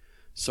going.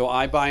 So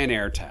I buy an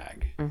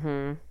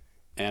AirTag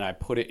and I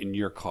put it in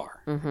your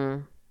car.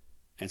 And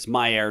it's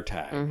my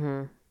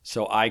AirTag.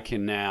 So I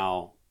can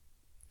now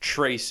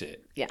trace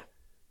it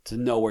to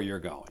know where you're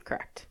going.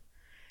 Correct.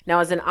 Now,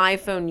 as an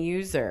iPhone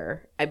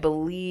user, I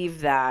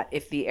believe that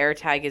if the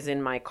AirTag is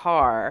in my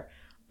car,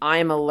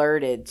 I'm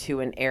alerted to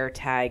an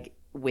AirTag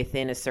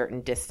within a certain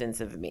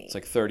distance of me. It's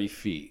like 30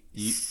 feet.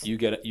 You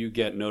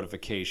get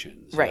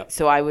notifications. Right. Yeah.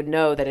 So I would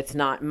know that it's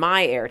not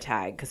my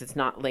AirTag because it's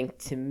not linked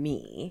to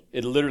me.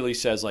 It literally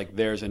says like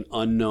there's an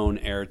unknown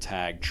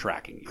AirTag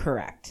tracking you.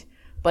 Correct.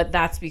 But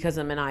that's because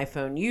I'm an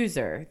iPhone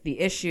user.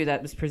 The issue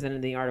that was presented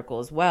in the article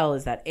as well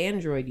is that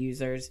Android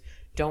users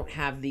don't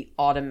have the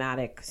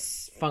automatic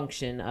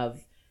function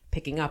of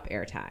picking up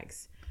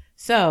AirTags.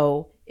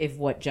 So if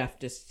what Jeff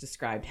just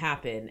described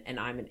happened and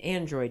I'm an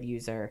Android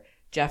user,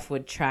 Jeff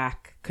could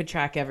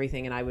track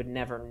everything and I would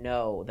never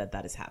know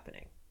that is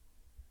happening.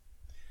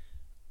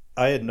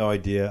 I had no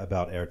idea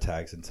about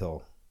AirTags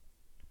until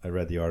I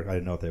read the article. I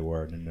didn't know what they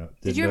were.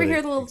 Did you ever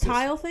hear the little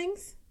tile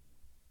things?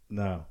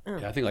 No.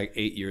 Yeah, I think like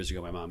 8 years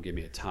ago, my mom gave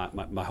me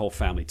my whole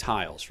family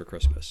tiles for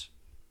Christmas,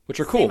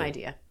 which are cool. Same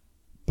idea.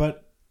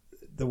 But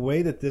the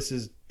way that this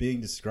is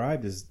being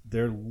described is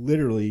they're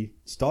literally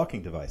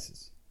stalking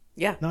devices.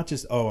 Yeah. Not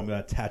just, I'm going to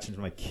attach it to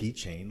my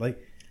keychain. Like,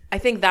 I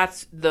think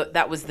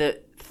that was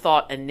the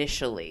thought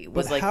initially.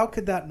 Was but how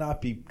could that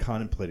not be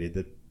contemplated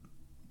that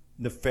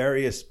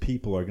nefarious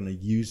people are going to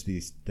use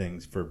these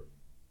things for,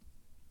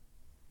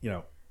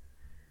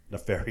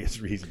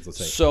 nefarious reasons, let's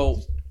say.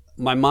 So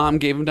my mom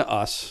gave them to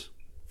us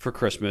for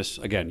Christmas,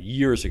 again,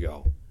 years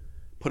ago.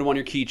 Put them on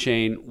your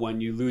keychain.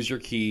 When you lose your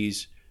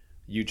keys,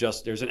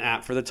 there's an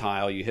app for the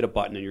tile. You hit a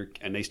button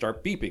and they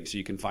start beeping so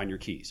you can find your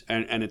keys.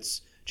 And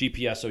it's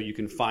GPS so you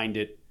can find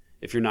it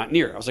if you're not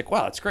near it. I was like,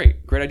 wow, that's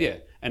great. Great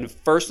idea. And the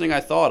first thing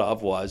I thought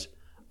of was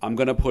I'm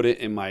going to put it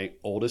in my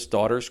oldest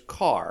daughter's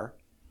car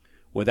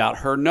without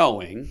her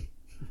knowing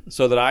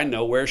so that I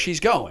know where she's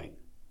going.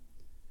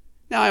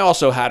 Now, I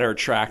also had her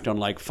tracked on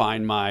like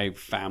Find My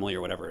Family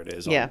or whatever it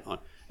is. Yeah.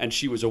 And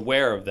she was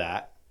aware of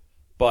that.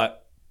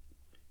 But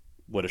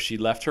what if she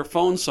left her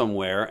phone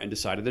somewhere and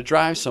decided to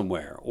drive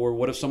somewhere? Or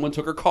what if someone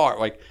took her car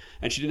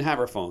and she didn't have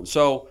her phone?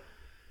 So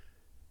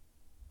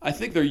I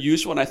think they're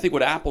useful. And I think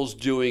what Apple's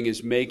doing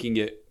is making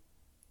it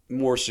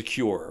more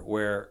secure,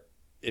 where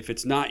if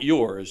it's not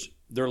yours,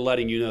 they're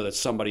letting you know that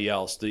somebody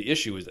else. The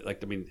issue is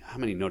that, how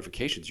many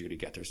notifications are you going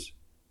to get?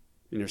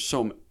 There's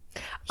so many.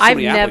 I've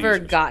never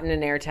gotten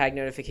an AirTag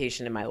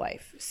notification in my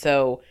life.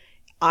 So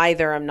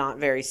either I'm not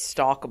very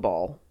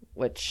stalkable,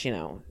 which,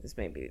 is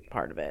maybe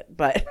part of it.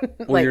 But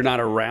or you're not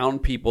around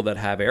people that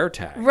have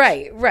AirTags.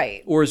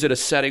 Right. Or is it a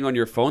setting on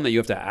your phone that you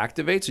have to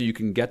activate so you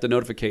can get the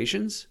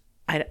notifications?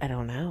 I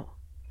don't know.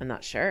 I'm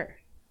not sure.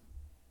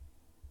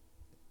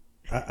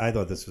 I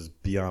thought this was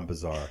beyond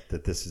bizarre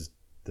that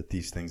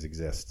these things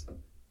exist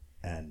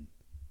and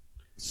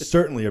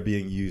certainly are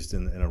being used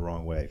in a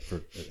wrong way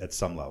at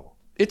some level.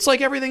 It's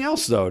like everything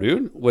else, though,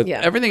 dude.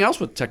 Everything else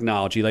with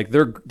technology,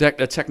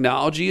 the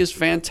technology is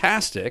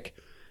fantastic,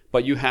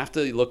 but you have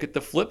to look at the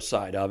flip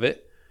side of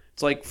it.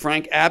 It's like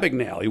Frank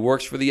Abagnale. He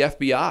works for the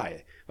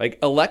FBI. Like,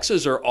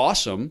 Alexas are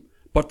awesome,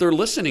 but they're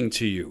listening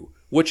to you,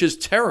 which is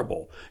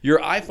terrible. Your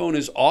iPhone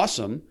is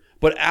awesome,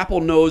 but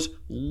Apple knows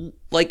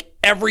like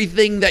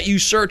everything that you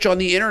search on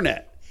the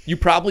internet. You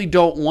probably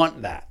don't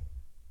want that.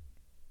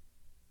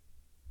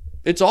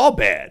 It's all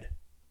bad,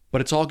 but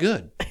it's all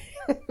good.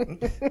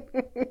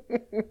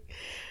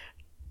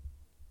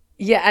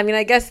 Yeah, I mean,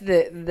 I guess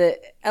the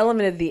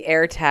element of the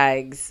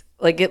AirTags,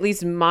 like at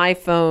least my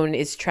phone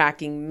is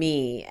tracking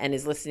me and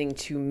is listening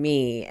to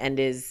me and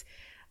is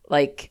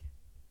like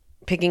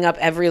picking up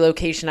every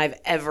location I've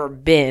ever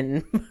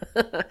been.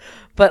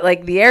 But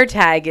like the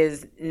AirTag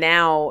is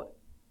now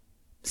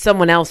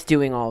someone else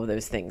doing all of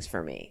those things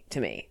to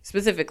me,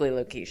 specifically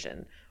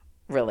location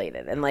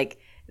related. And like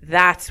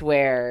that's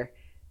where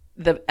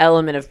the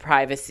element of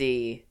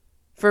privacy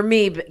for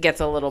me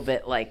gets a little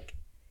bit like,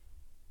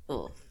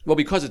 ugh. Well,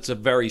 because it's a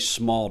very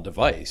small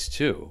device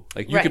too.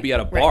 Like you could be at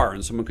a bar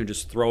and someone could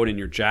just throw it in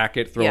your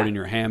jacket, throw it in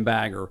your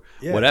handbag or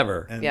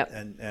whatever. And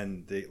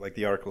and they, like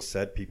the article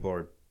said, people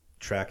are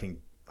tracking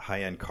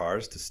high-end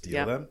cars to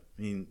steal them.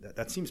 I mean,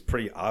 that seems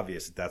pretty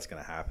obvious that that's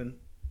going to happen.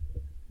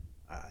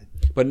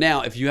 But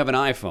now, if you have an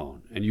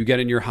iPhone and you get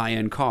in your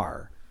high-end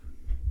car,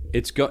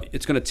 it's going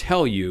to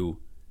tell you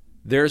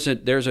there's a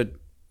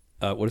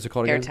what is it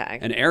called again? AirTag.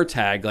 An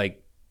AirTag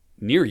like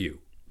near you.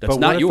 That's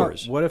not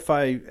yours. What if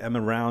I am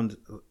around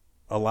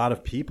a lot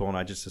of people and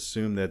I just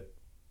assume that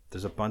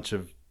there's a bunch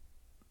of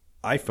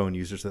iPhone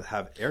users that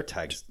have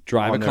AirTags?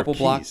 Drive a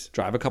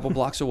couple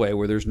blocks away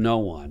where there's no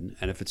one,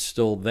 and if it's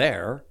still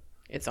there,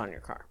 it's on your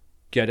car.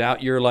 Get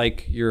out your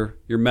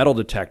metal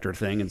detector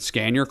thing and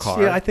scan your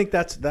car. Yeah, I think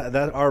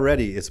that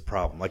already is a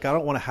problem. Like I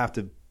don't want to have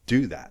to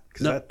do that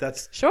because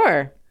that's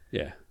sure.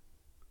 Yeah.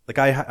 Like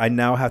I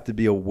now have to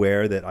be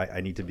aware that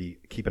I need to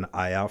keep an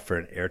eye out for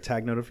an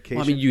AirTag notification.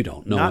 Well, I mean, you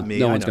don't. Not me.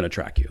 No one's going to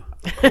track you.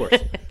 Of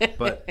course.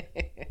 But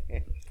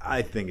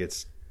I think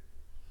it's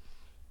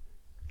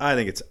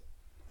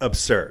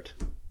absurd.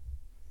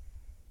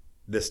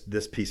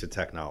 This piece of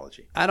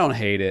technology. I don't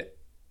hate it.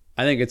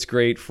 I think it's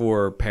great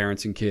for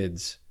parents and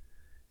kids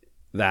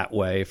that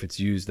way, if it's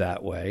used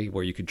that way,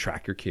 where you can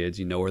track your kids,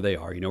 you know where they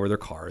are, you know where their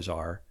cars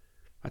are.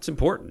 That's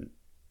important,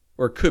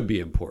 or it could be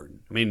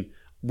important. I mean,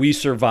 we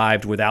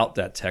survived without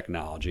that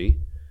technology,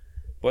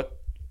 but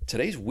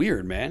today's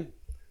weird, man.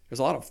 There's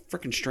a lot of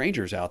freaking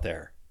strangers out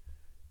there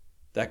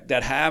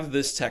that have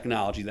this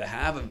technology, that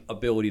have an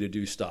ability to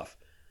do stuff,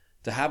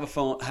 to have a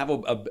phone, have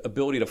a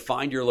ability to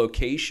find your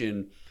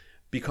location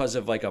because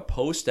of like a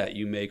post that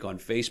you make on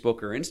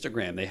Facebook or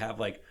Instagram. They have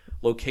like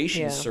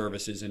location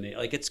services, and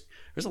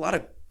there's a lot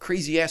of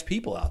crazy ass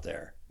people out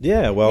there.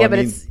 Yeah, well, but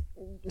it's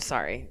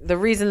sorry. The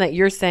reason that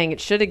you're saying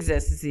it should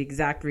exist is the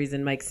exact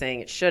reason Mike's saying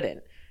it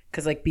shouldn't.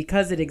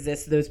 Because it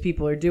exists, those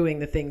people are doing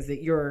the things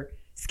that you're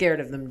scared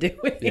of them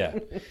doing. Yeah.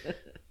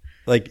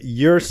 Like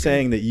you're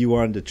saying that you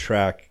wanted to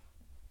track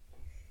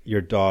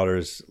your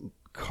daughter's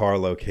car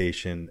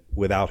location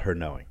without her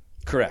knowing.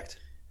 Correct.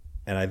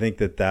 And I think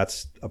that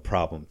that's a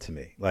problem to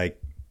me.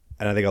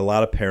 And I think a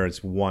lot of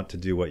parents want to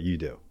do what you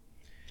do.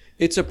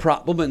 It's a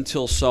problem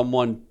until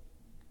someone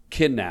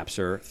kidnaps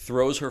her,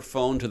 throws her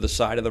phone to the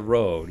side of the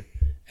road,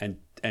 and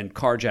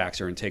carjacks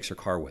her and takes her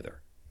car with her.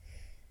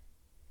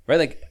 Right?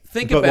 Like,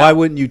 But why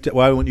wouldn't you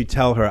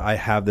tell her, I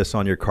have this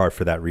on your car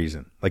for that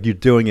reason? Like, you're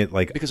doing it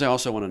like... Because I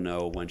also want to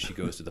know when she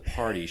goes to the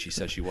party she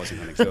said she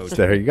wasn't going to go to.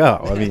 There you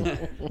go. I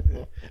mean...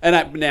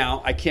 And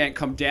now I can't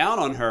come down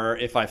on her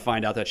if I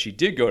find out that she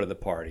did go to the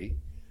party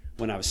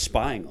when I was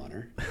spying on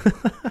her.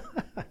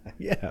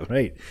 Yeah,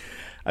 right.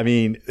 I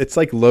mean, it's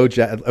like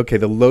LoJack. Okay,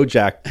 the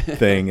LoJack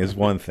thing is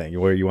one thing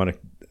where you want to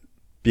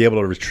be able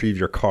to retrieve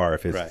your car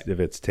if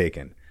it's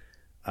taken.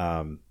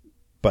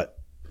 But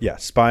yeah,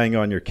 spying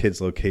on your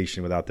kid's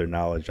location without their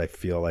knowledge, I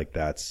feel like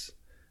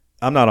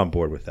I'm not on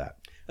board with that.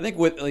 I think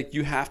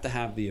you have to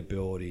have the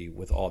ability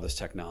with all this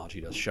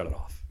technology to shut it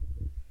off,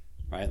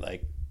 right?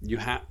 Like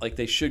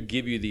they should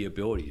give you the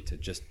ability to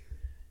just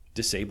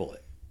disable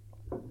it.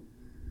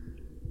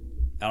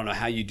 I don't know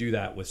how you do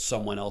that with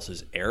someone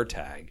else's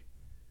AirTag. I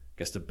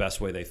guess the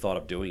best way they thought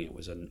of doing it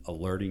was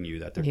alerting you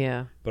that they're...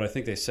 Yeah. But I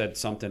think they said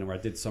something, or I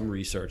did some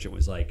research. It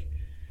was like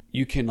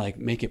you can like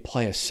make it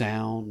play a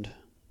sound,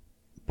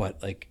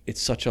 but like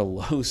it's such a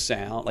low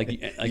sound. Like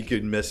you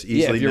could easily.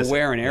 Yeah, if you're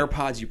wearing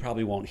AirPods, you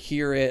probably won't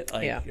hear it.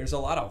 Like there's a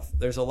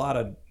lot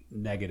of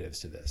negatives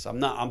to this.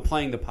 I'm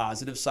playing the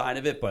positive side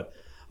of it, but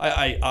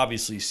I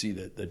obviously see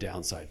the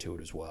downside to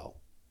it as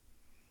well.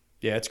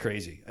 Yeah, it's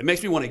crazy. It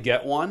makes me want to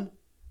get one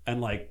and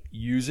like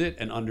use it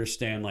and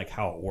understand like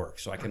how it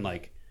works, so I can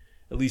like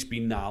at least be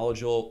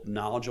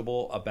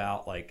knowledgeable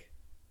about like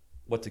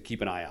what to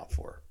keep an eye out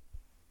for.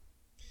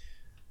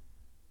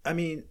 I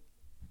mean,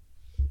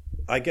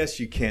 I guess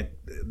you can't,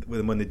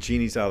 when the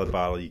genie's out of the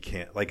bottle, you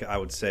can't, like I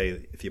would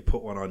say, if you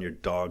put one on your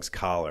dog's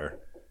collar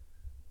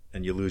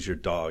and you lose your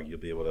dog, you'll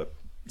be able to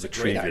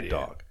retrieve your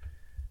dog.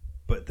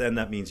 But then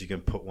that means you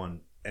can put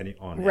one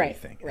on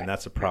anything, and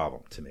that's a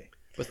problem to me.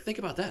 But think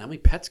about that. How many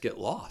pets get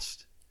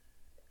lost?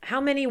 How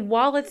many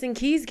wallets and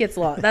keys gets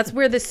lost? That's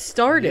where this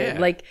started.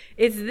 Yeah. Like,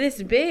 it's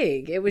this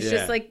big. It was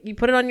just like you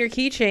put it on your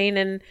keychain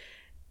and,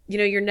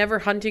 you're never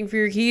hunting for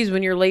your keys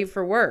when you're late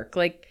for work.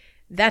 Like,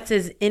 that's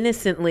as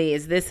innocently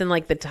as this and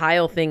like the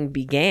tile thing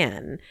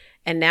began.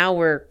 And now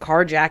we're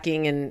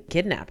carjacking and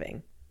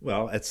kidnapping.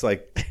 Well, it's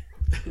like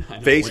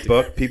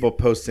Facebook, people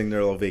posting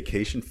their little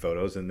vacation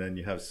photos, and then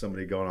you have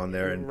somebody going on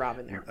there and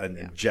robbing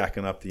and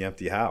jacking up the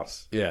empty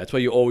house. Yeah, that's why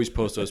you always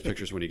post those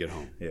pictures when you get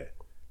home. Yeah.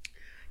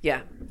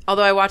 Yeah.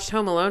 Although I watched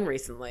Home Alone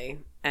recently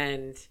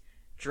and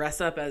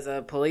dress up as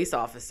a police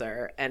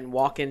officer and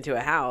walk into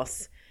a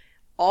house,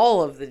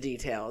 all of the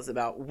details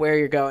about where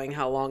you're going,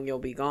 how long you'll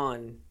be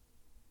gone,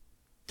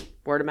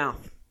 word of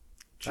mouth.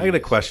 I got a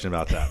question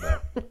about that,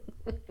 though.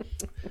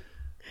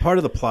 Part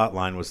of the plot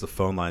line was the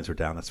phone lines were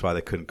down. That's why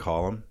they couldn't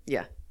call him.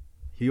 Yeah.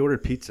 He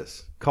ordered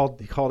pizzas.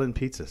 He called in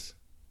pizzas.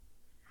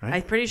 Right?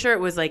 I'm pretty sure it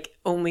was like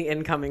only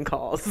incoming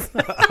calls.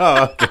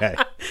 Oh, okay.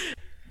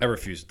 I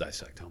refuse to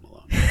dissect Home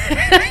Alone.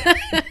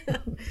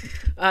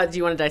 Do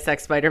you want to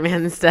dissect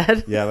Spider-Man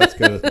instead? Yeah, let's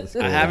go.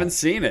 I haven't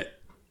seen it.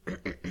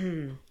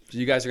 So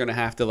you guys are going to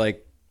have to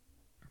like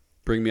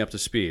bring me up to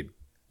speed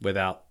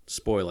without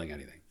spoiling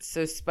anything.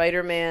 So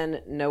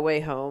Spider-Man No Way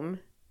Home,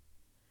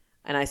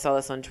 and I saw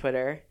this on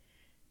Twitter,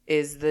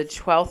 is the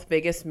 12th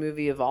biggest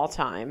movie of all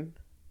time.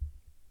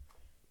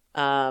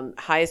 12th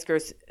highest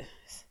grossing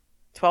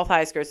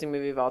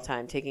movie of all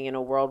time, taking in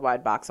a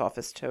worldwide box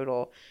office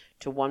total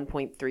to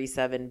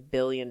 $1.37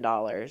 billion.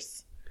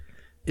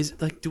 Is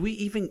like, do we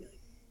even...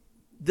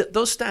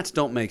 those stats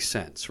don't make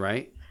sense,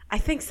 right? I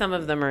think some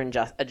of them are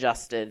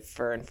adjusted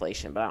for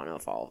inflation, but I don't know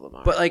if all of them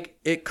are. But like,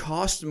 it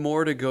costs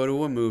more to go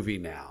to a movie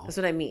now. That's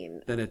what I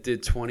mean. Than it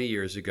did 20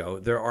 years ago.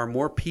 There are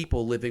more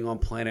people living on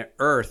planet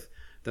Earth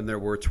than there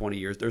were 20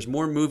 years. There's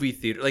more movie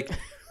theater.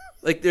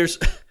 Like there's...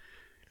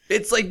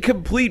 It's like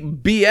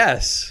complete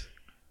BS.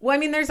 Well, I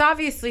mean, there's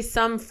obviously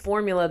some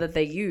formula that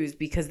they use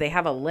because they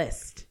have a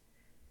list.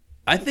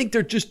 I think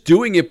they're just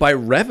doing it by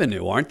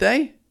revenue, aren't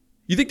they?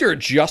 You think they're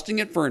adjusting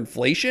it for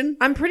inflation?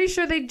 I'm pretty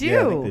sure they do.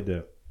 Yeah, I think they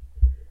do.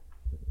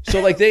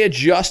 So, like, they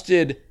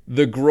adjusted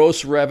the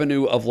gross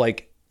revenue of,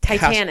 like,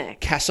 Titanic.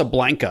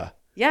 Casablanca.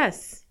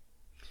 Yes.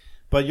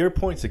 But your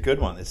point's a good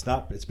one. It's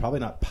probably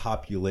not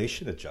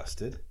population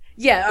adjusted.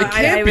 Yeah, it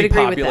can't I would be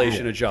agree population with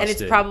that. adjusted.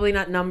 And it's probably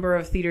not number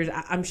of theaters.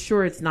 I'm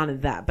sure it's none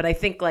of that. But I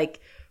think, like,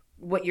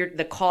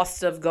 the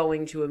cost of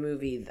going to a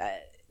movie,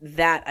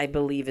 that I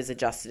believe is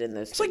adjusted in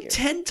those It's figures.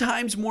 like 10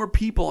 times more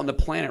people on the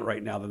planet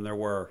right now than there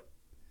were.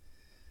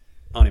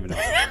 I don't even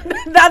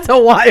know. That's a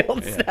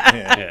wild stat.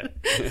 Yeah.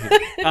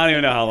 I don't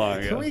even know how long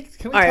ago. Can we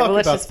All right, talk well,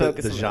 let's about just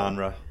focus the on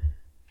genre?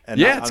 And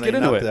Yeah, let's get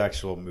into not it. the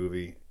actual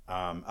movie.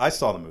 I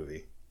saw the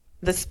movie.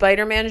 The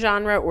Spider-Man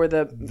genre or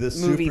the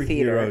movie superhero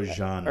theater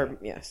genre. Or,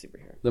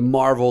 superhero. The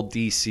Marvel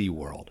DC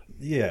world.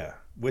 Yeah,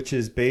 which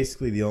is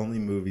basically the only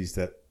movies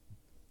that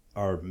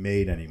are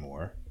made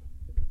anymore,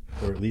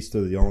 or at least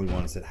they're the only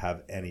ones that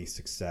have any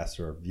success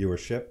or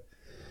viewership.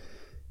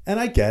 And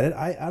I get it.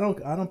 I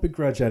don't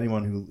begrudge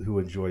anyone who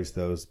enjoys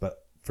those,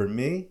 but for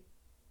me,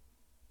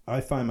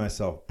 I find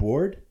myself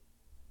bored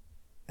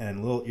and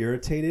a little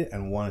irritated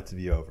and want it to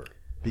be over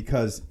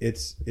because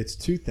it's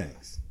two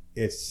things.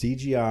 It's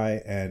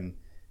CGI and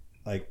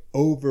like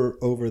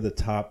over the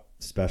top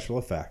special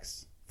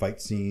effects, fight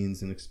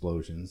scenes and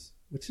explosions,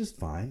 which is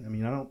fine. I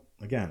mean,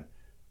 again,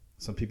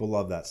 some people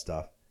love that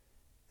stuff.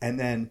 And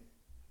then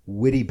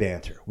witty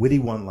banter, witty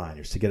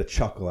one-liners to get a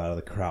chuckle out of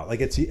the crowd. Like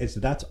it's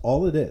that's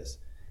all it is.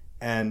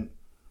 And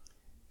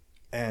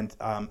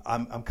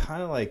I'm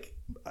kind of like,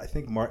 I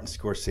think Martin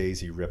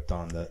Scorsese ripped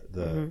on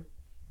the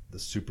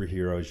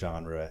superhero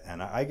genre,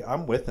 and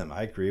I'm with him.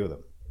 I agree with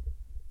him.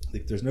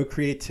 Like, there's no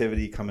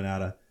creativity coming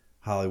out of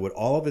Hollywood.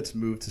 All of it's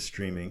moved to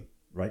streaming,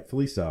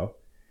 rightfully so.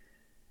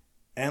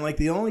 And like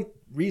the only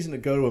reason to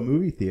go to a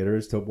movie theater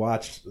is to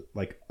watch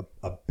like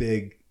a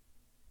big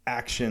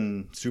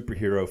action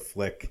superhero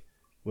flick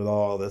with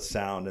all the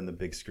sound and the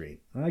big screen.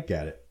 And I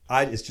get it.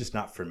 It's just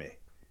not for me.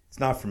 It's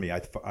not for me.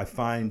 I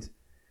find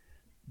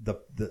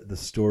the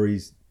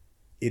stories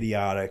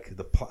idiotic.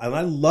 And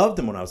I loved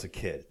them when I was a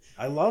kid.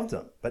 I loved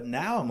them. But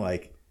now I'm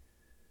like,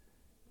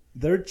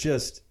 they're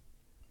just...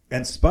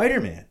 And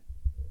Spider-Man,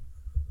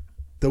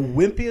 the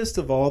wimpiest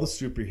of all the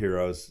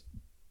superheroes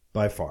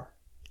by far.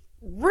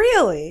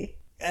 Really?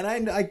 And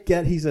I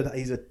get he's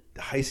a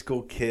high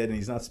school kid and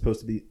he's not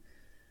supposed to be...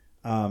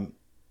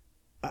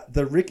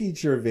 the Ricky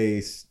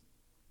Gervais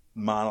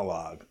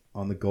monologue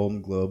on the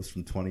Golden Globes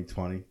from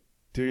 2020,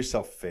 do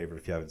yourself a favor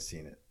if you haven't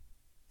seen it.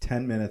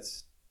 10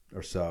 minutes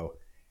or so,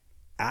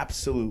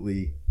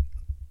 absolutely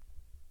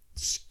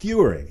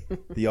skewering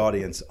the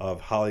audience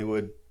of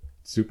Hollywood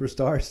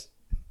superstars.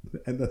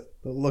 And the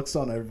looks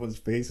on everyone's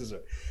faces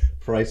are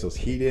priceless.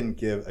 He didn't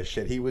give a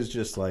shit. He was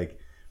just like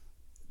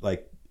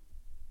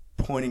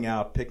picking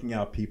out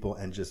people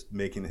and just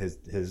making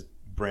his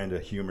brand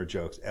of humor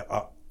jokes.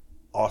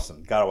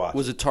 Awesome. Gotta watch.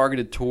 Was it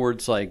targeted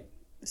towards like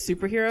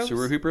Superheroes?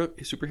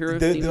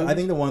 Superheroes? I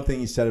think the one thing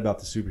he said about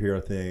the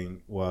superhero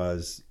thing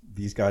was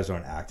these guys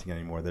aren't acting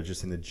anymore. They're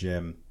just in the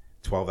gym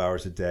 12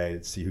 hours a day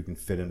to see who can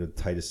fit into the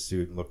tightest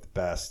suit and look the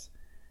best.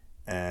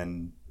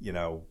 And, you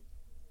know,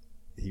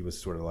 he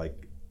was sort of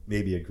like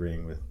maybe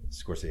agreeing with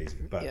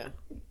Scorsese. But, yeah.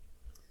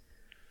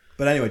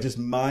 But anyway, just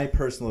my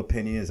personal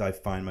opinion is I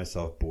find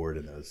myself bored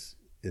in those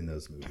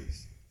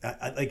movies.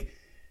 I like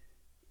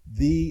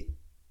the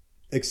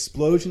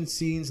explosion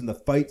scenes and the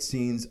fight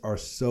scenes are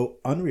so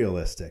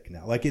unrealistic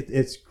now. Like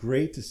it's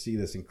great to see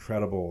this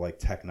incredible like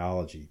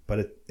technology,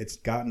 but it's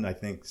gotten, I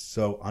think,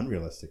 so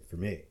unrealistic for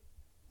me.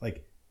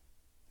 Like,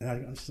 and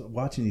I'm just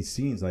watching these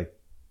scenes like,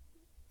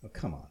 oh,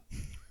 come on,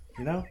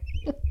 you know,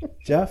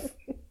 Jeff,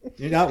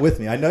 you're not with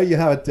me. I know you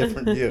have a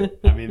different view.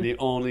 I mean, the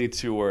only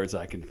two words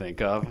I can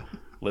think of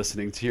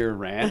listening to your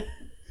rant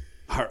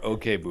are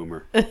 "okay,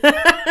 boomer."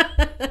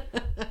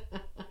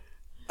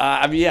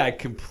 I mean, yeah, I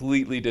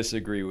completely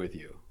disagree with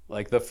you.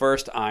 Like, the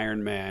first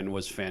Iron Man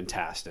was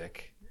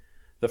fantastic.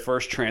 The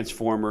first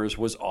Transformers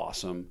was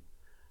awesome.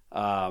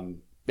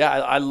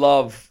 I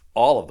love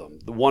all of them.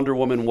 The Wonder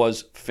Woman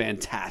was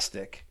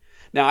fantastic.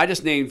 Now, I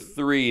just named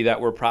three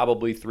that were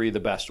probably three of the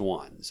best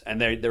ones.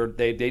 And they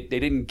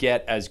didn't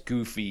get as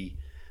goofy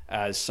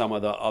as some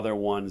of the other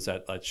ones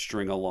that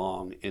string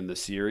along in the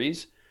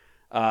series.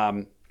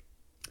 I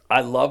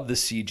love the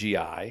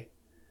CGI.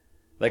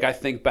 Like, I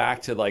think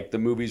back to, like, the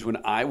movies when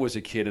I was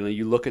a kid, and then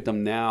you look at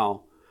them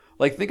now.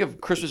 Like, think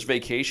of Christmas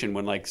Vacation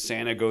when, like,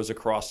 Santa goes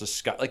across the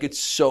sky. Like, it's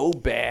so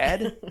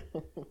bad.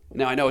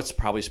 Now, I know it's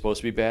probably supposed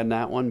to be bad in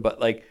that one, but,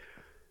 like,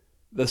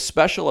 the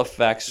special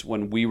effects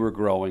when we were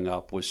growing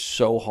up was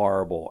so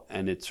horrible.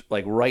 And it's,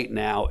 like, right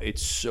now,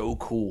 it's so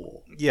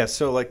cool. Yeah,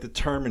 so, like, the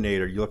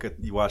Terminator, you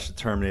watch the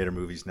Terminator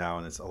movies now,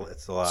 and it's a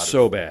lot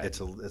so bad.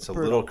 It's a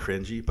little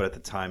cringy, but at the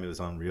time it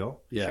was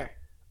unreal. Yeah. Sure.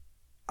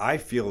 I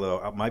feel,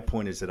 though, my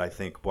point is that I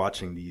think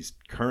watching these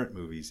current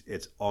movies,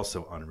 it's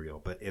also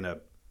unreal, but in a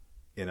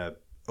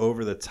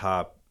over the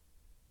top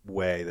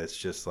way that's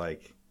just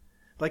like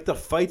the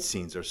fight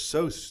scenes are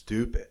so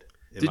stupid.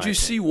 Did you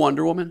see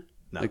Wonder Woman?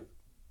 No. Like,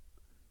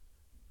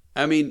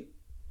 I mean,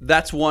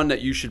 that's one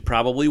that you should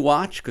probably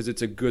watch because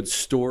it's a good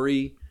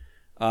story.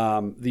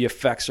 The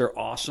effects are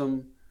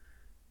awesome.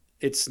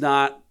 It's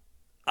not.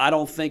 I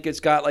don't think it's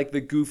got like the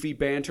goofy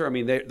banter. I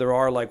mean, there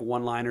are like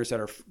one-liners that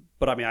are.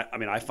 But I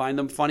mean, I find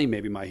them funny.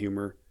 Maybe my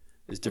humor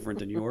is different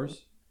than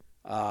yours.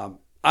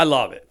 I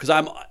love it because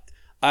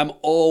I'm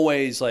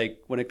always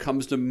like, when it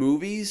comes to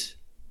movies,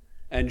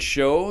 and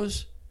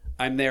shows,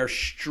 I'm there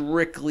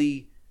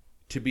strictly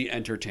to be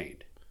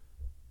entertained.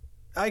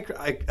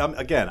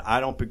 Again, I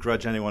don't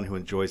begrudge anyone who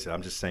enjoys it.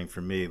 I'm just saying,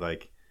 for me,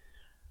 like,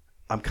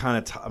 I'm kind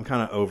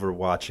of over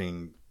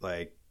watching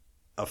like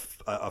a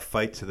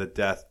fight to the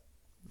death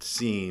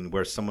scene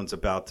where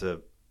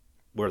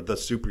where the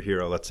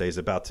superhero, let's say, is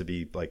about to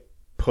be like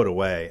put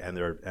away, and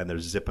they're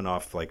zipping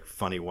off like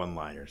funny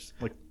one-liners.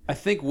 Like, I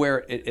think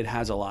where it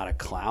has a lot of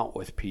clout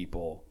with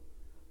people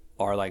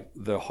are like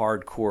the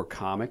hardcore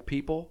comic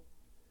people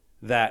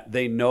that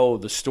they know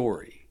the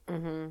story.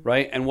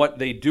 Right? And what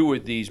they do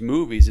with these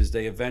movies is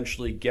they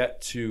eventually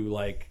get to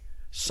like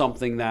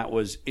something that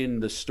was in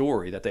the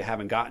story that they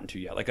haven't gotten to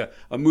yet. Like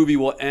a movie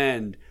will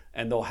end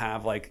and they'll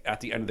have like at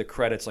the end of the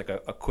credits like a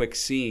quick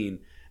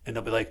scene, and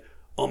they'll be like,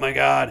 oh my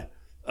God,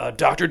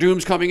 Dr.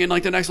 Doom's coming in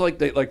like the next, they're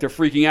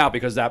freaking out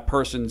because that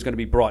person's going to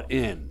be brought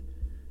in.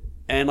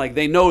 And like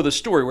they know the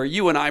story, where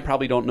you and I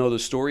probably don't know the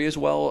story as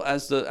well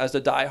as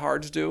the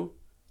diehards do.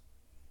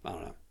 I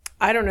don't know.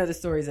 I don't know the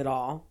stories at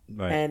all.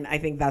 Right. And I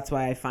think that's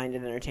why I find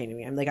it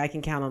entertaining. I'm like, I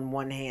can count on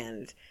one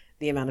hand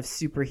the amount of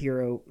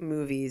superhero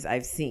movies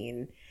I've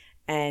seen.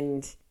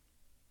 And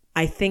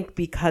I think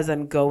because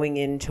I'm going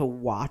in to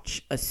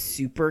watch a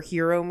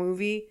superhero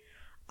movie,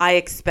 I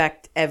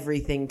expect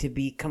everything to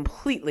be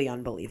completely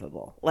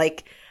unbelievable.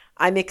 Like,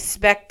 I'm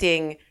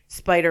expecting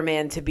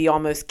Spider-Man to be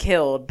almost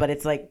killed, but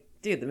it's like,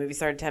 dude, the movie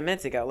started 10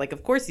 minutes ago. Like,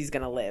 of course he's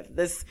going to live.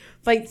 This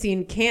fight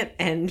scene can't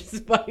end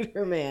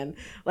Spider-Man.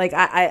 Like,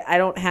 I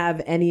don't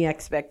have any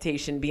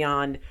expectation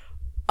beyond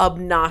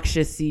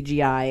obnoxious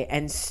CGI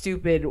and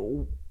stupid,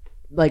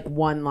 like,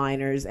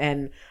 one-liners.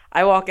 And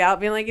I walk out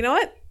being like, you know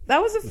what?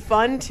 That was a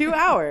fun 2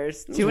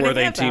 hours. Two and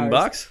a half worth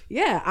 $18?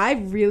 Yeah, I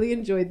really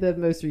enjoyed the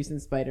most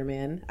recent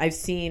Spider-Man. I've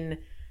seen,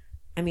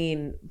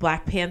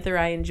 Black Panther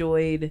I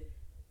enjoyed.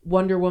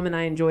 Wonder Woman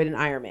I enjoyed, and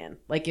Iron Man.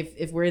 Like,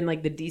 if we're in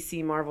like the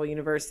DC Marvel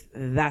universe,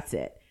 that's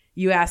it.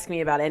 You ask me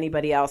about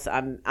anybody else,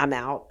 I'm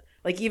out.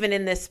 Like, even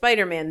in this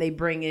Spider-Man, they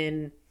bring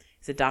in,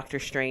 is it Doctor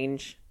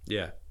Strange?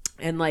 Yeah.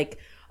 And like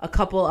a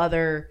couple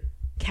other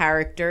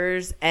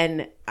characters,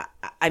 and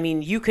I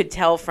mean, you could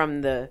tell from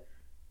the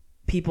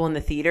people in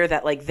the theater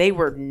that like they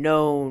were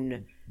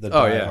known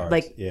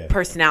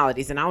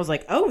personalities, and I was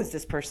like, oh, is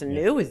this person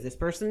new? Is this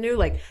person new?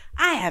 Like,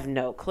 I have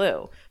no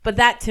clue. But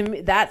that, to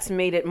me, that's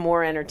made it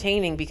more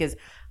entertaining because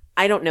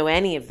I don't know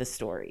any of the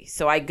story.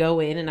 So I go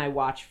in and I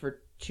watch for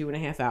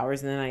 2.5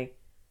 hours and then I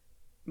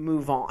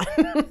move on.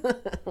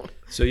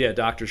 So yeah,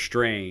 Doctor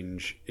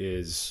Strange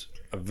is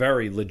a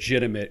very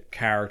legitimate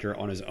character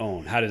on his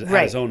own. Had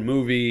his own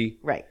movie.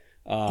 Right.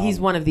 He's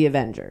one of the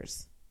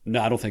Avengers.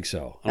 No, I don't think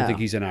so. I don't think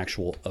he's an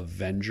actual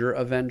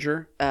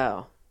Avenger.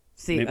 Oh.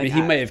 See, maybe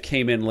he may have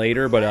came in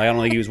later, but I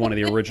don't think he was one of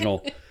the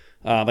original.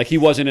 Like, he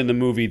wasn't in the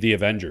movie The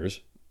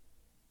Avengers.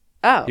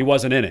 Oh. He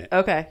wasn't in it.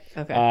 Okay.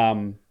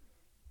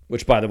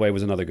 Which, by the way,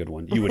 was another good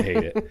one. You would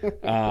hate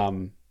it.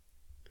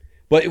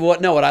 But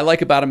what I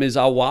like about him is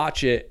I'll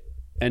watch it,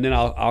 and then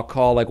I'll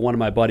call like one of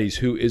my buddies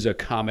who is a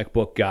comic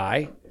book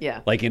guy.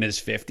 Yeah. Like in his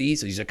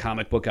 50s. He's a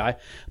comic book guy. I'm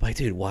like,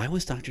 dude, why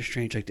was Doctor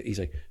Strange like that? He's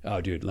like,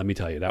 oh, dude, let me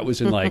tell you. That was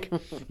in like,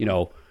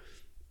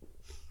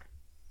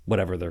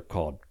 whatever they're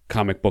called.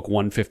 Comic book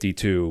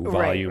 152,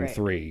 volume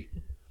 3.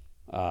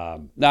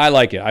 No, I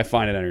like it. I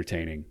find it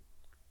entertaining.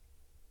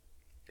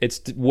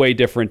 It's way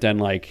different than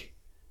like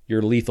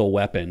your Lethal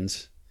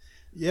Weapons.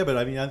 Yeah, but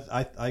I mean,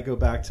 I go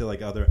back to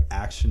like other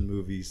action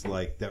movies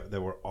like that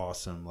were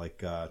awesome,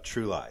 like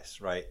True Lies,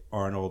 right?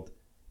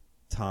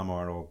 Tom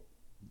Arnold,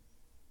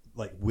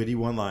 like witty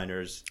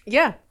one-liners.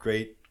 Yeah,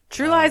 great.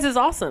 True Lies is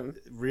awesome.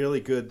 Really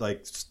good,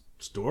 like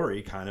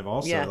story, kind of.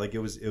 Also, yeah. Like it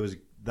was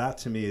that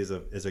to me is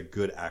a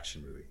good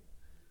action movie.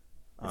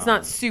 It's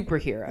not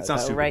superhero, it's not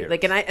though, superheroes. right?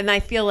 Like, and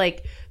I feel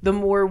like the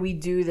more we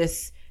do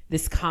this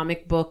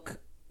comic book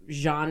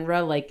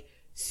genre, like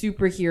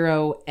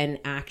superhero and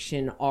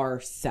action are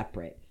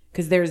separate,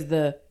 because there's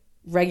the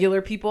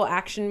regular people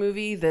action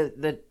movie,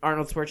 the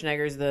Arnold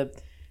Schwarzeneggers,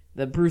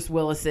 the Bruce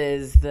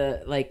Willis's,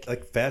 the like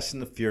Fast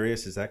and the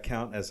Furious. Does that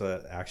count as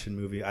an action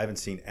movie? I haven't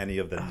seen any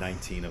of the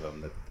 19 of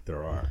them that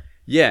there are.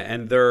 Yeah,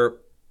 and they're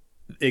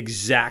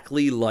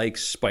exactly like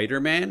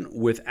Spider-Man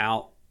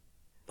without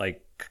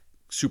like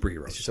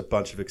superheroes. It's just a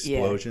bunch of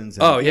explosions.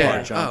 Yeah.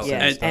 And jumps.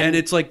 Yeah. And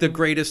it's like the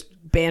greatest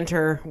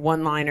banter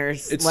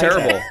one-liners. It's like,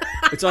 terrible.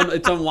 It's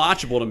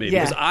unwatchable to me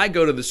because I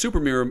go to the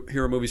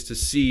superhero movies to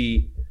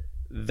see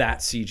that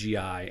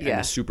CGI and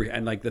the super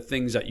and like the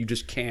things that you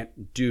just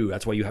can't do.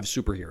 That's why you have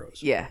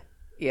superheroes. Yeah.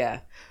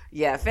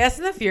 Fast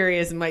and the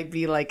Furious might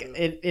be like in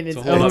its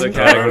a whole own other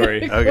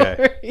category.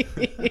 Okay.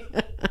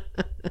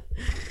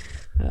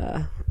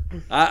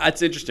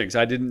 It's interesting because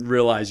I didn't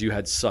realize you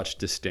had such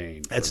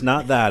disdain. It's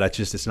not that.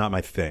 It's not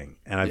my thing.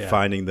 And I'm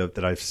finding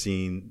that I've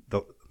seen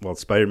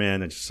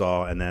Spider-Man I just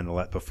saw, and then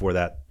before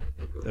that,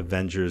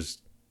 Avengers.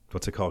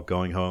 What's it called?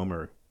 Going Home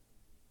or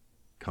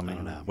Coming? I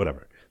don't know.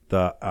 Whatever.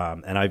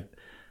 And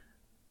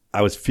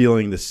I was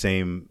feeling the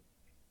same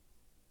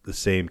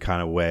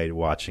kind of way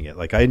watching it.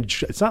 Like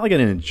it's not like I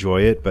didn't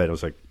enjoy it, but I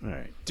was like, all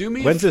right. Do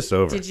me. When's this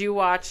over? Did you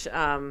watch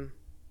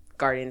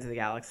Guardians of the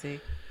Galaxy?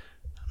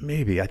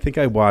 Maybe. I think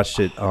I watched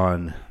it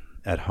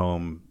at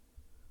home,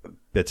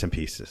 bits and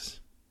pieces.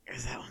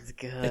 'Cause that one's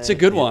good. It's a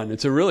good one.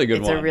 It's a really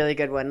good one. It's a really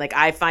good one. Like,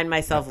 I find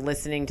myself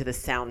listening to the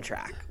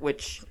soundtrack,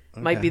 which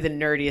might be the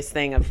nerdiest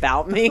thing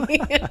about me.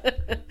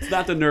 It's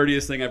not the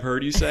nerdiest thing I've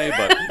heard you say,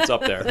 but it's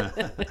up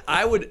there.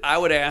 I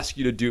would ask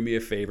you to do me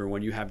a favor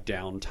when you have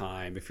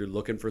downtime, if you're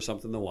looking for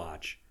something to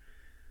watch.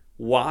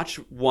 Watch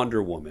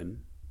Wonder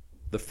Woman,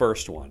 the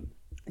first one.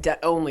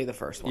 Only the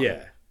first one.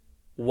 Yeah.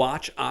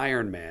 Watch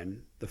Iron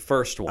Man, the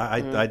first one.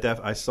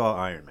 I saw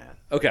Iron Man.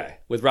 Okay,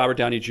 with Robert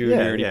Downey Jr. Yeah,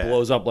 and he yeah.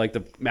 blows up like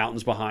the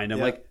mountains behind him.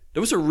 Yeah. Like,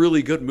 that was a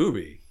really good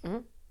movie.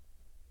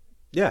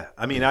 Yeah,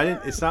 I mean, I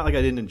didn't. It's not like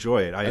I didn't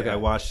enjoy it. Okay. I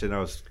watched it and I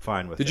was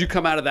fine with it. Did you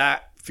come out of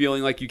that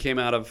feeling like you came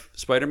out of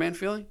Spider-Man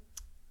feeling?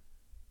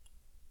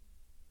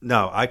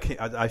 No,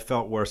 I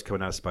felt worse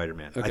coming out of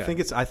Spider-Man. Okay.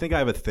 I think I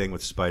have a thing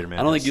with Spider-Man.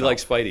 I don't think you like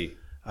himself. Spidey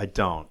I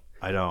don't.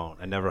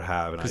 I never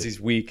have. because he's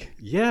weak.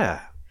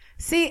 Yeah.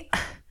 See,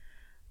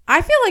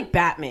 I feel like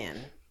Batman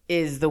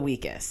is the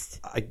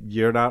weakest.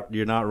 You're not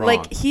wrong.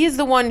 Like, he is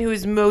the one who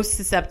is most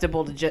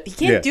susceptible to he can't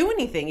Yeah. do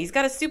anything. He's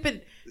got a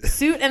stupid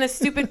suit and a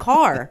stupid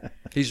car.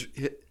 He's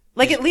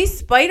Like, at least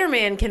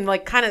Spider-Man can,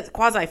 like, kind of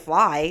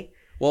quasi-fly.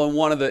 well in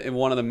one of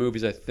the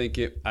movies. I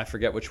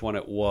forget which one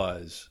it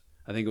was.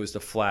 I think it was the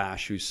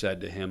Flash who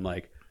said to him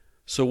like,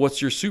 "So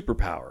what's your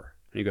superpower?"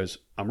 And he goes,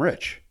 "I'm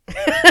rich."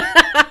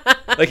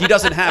 Like, he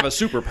doesn't have a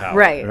superpower.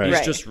 Right, He's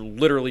right. just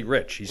literally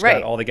rich. He's Right.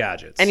 got all the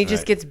gadgets. And he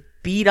just gets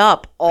beat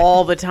up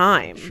all the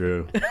time.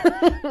 True.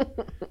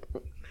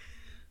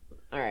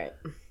 All right.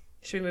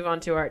 Should we move on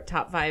to our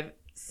top 5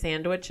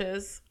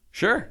 sandwiches?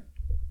 Sure.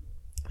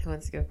 Who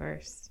wants to go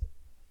first?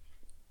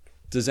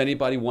 Does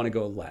anybody want to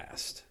go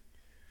last?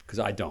 Because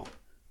I don't.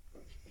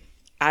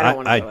 I don't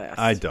want to go last.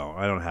 I don't.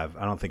 I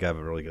don't think I have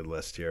a really good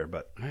list here,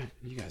 but All right,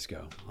 you guys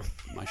go.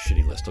 My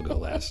shitty list will go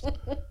last.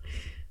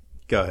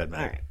 go ahead, man.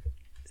 All right.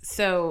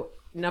 So,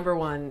 number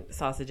 1,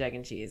 sausage, egg,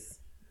 and cheese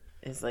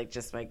is like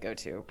just my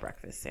go-to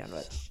breakfast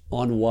sandwich.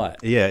 On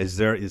what? Yeah, it's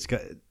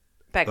got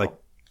Bagel.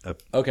 like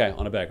Okay,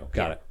 on a bagel.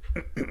 Got it.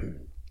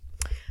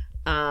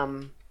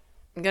 I'm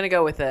going to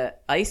go with a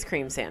ice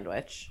cream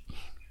sandwich.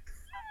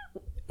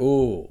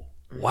 Ooh.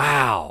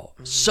 Wow.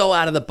 So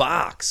out of the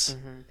box.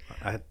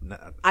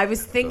 I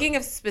was thinking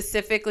of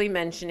specifically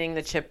mentioning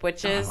the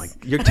Chipwiches. like,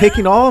 you're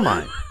taking all of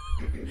mine.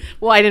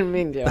 Well, I didn't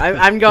mean to.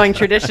 I'm going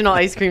traditional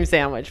ice cream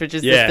sandwich, which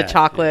is Yeah. just the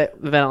chocolate,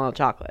 vanilla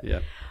chocolate. Yeah.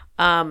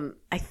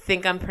 I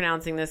think I'm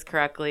pronouncing this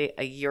correctly.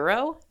 A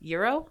Euro?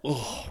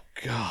 Oh,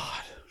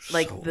 God.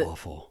 Like so the-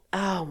 awful.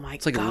 Oh, my God.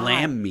 It's like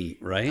lamb meat,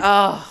 right?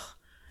 Oh,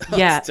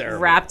 yeah. terrible.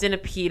 Wrapped in a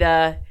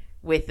pita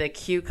with a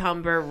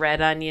cucumber, red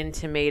onion,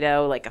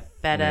 tomato, like a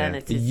feta and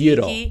a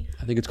Gyro. tzatziki.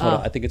 I think it's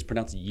called. I think it's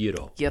pronounced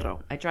gyro.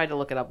 Gyro. I tried to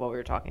look it up while we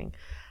were talking.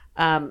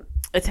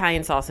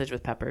 Italian sausage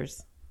with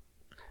peppers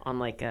on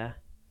like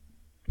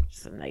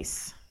just a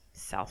nice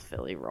South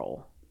Philly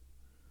roll.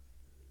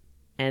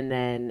 And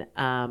then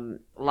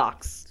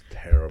lox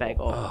Terrible.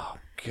 bagel. Oh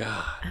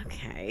God.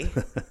 Okay.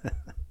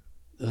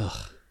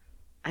 Ugh.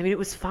 I mean, it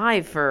was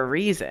 5 for a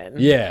reason.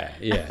 Yeah.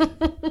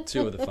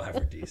 2 of the 5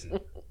 are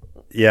decent.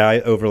 Yeah,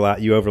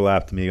 you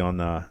overlapped me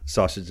on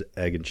sausage,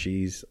 egg, and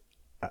cheese.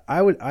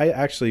 I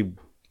actually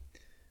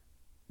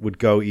would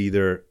go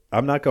either.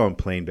 I'm not going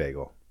plain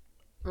bagel.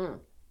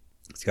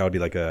 It's got to be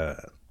like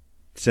a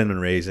cinnamon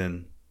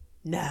raisin,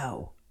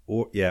 No.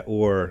 or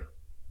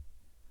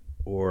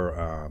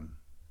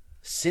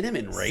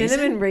Cinnamon raisin.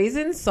 Cinnamon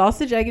raisin?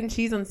 Sausage, egg, and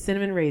cheese on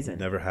cinnamon raisin.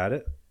 never had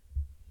it.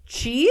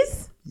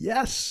 Cheese?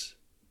 Yes.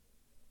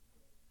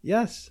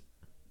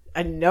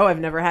 I know I've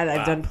never had it.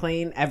 I've done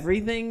plain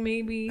everything,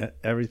 maybe.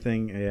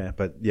 Everything, yeah,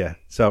 but yeah.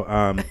 So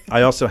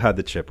I also had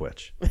the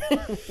Chipwich.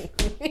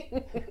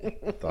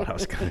 Thought I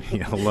was going to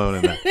be alone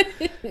in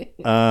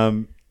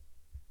that.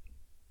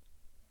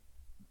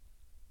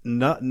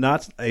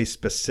 Not a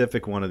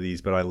specific one of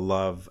these, but I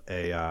love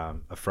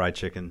a fried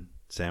chicken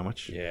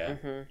sandwich. Yeah.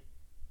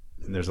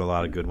 And there's a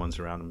lot of good ones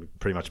around.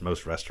 Pretty much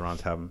most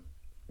restaurants have them.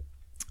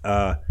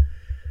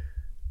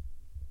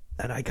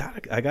 And I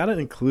gotta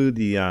include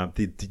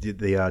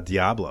the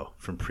Diablo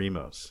from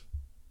Primo's.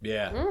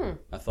 Yeah.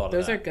 I thought of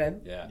Those that. are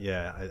good. Yeah.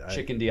 Yeah, I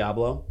Chicken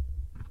Diablo.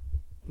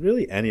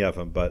 really any of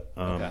them, but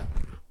Okay.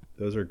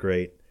 those are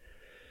great.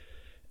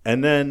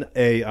 And then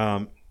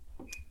a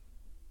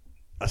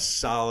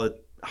solid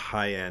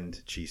high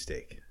end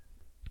cheesesteak,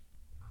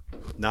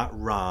 not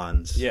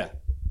Ron's, Yeah.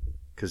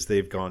 because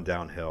they've gone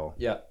downhill,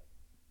 Yeah.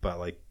 but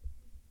like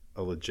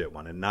a legit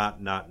one, and not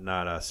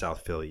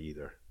South Philly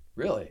either.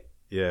 Really?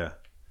 Yeah.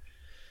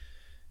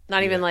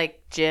 Not even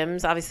like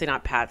Jim's. Obviously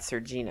not Pat's or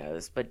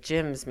Gino's, but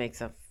Jim's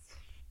makes a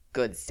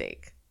good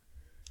steak.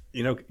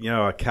 You know,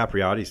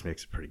 Capriati's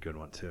makes a pretty good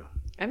one too.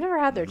 I've never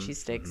had their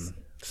cheesesteaks.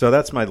 So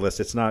that's my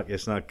list. It's not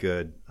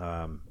good.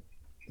 Not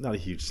a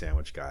huge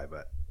sandwich guy,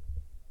 but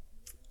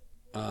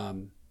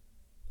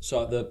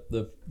So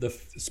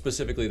the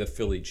specifically the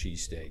Philly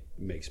cheesesteak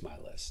makes my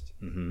list.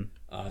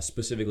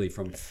 Specifically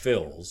from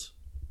Phil's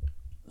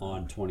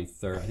on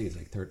 23rd. I think it's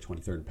like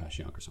 23rd and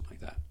Passyunk or something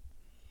like that.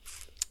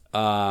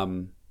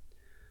 The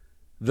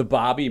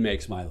Bobby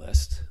makes my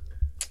list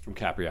from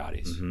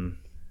Capriati's.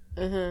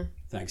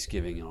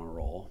 Thanksgiving on a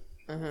roll.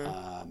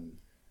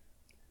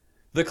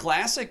 The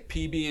classic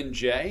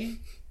PB&J,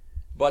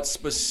 but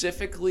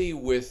specifically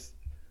with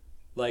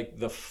like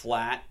the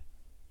flat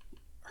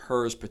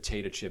Hers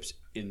potato chips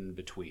in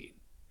between.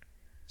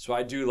 So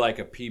I do like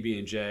a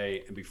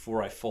PB&J, and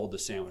before I fold the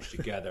sandwich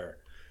together,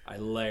 I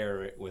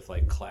layer it with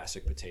like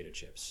classic potato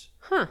chips.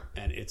 Huh.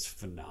 And it's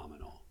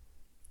phenomenal.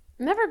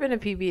 Never been a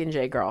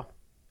PB&J girl.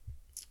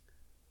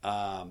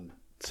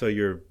 So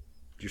you're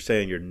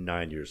saying you're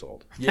 9 years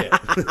old. Yeah.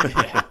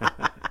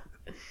 Yeah.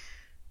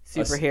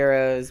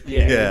 Superheroes,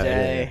 PB&J.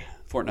 Yeah.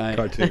 Fortnite.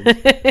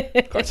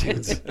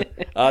 Cartoons.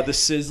 The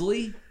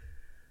Sizzly.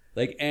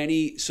 Like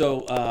any,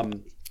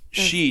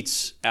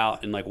 Sheets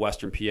out in like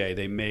Western PA,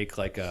 they make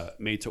like a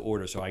made to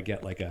order. So I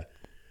get like a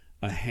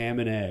ham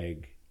and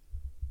egg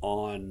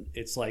on,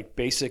 it's like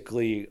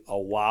basically a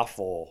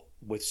waffle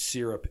with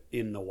syrup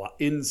in the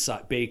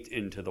inside, baked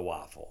into the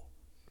waffle.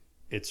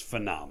 It's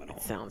phenomenal.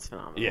 It sounds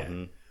phenomenal.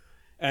 Yeah.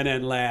 And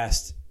then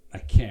last, I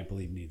can't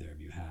believe neither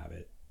of you have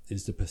it,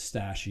 is the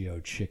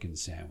pistachio chicken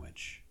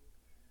sandwich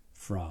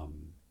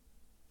from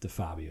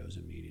DeFabio's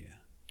in Media.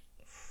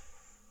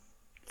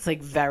 It's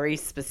like very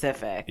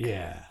specific.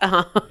 Yeah.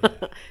 I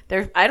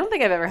don't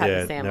think I've ever had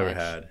the sandwich. Never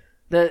had.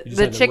 The had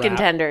the chicken wrap?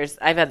 tenders.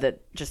 I've had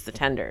just the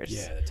tenders.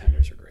 Yeah, the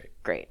tenders are great.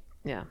 Great.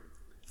 Yeah.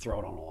 Throw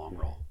it on a long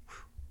roll.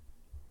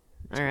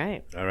 All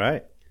right. All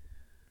right.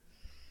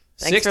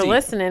 Thanks for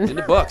listening. In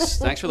the books.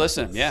 Thanks for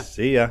listening. Yeah.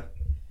 See ya.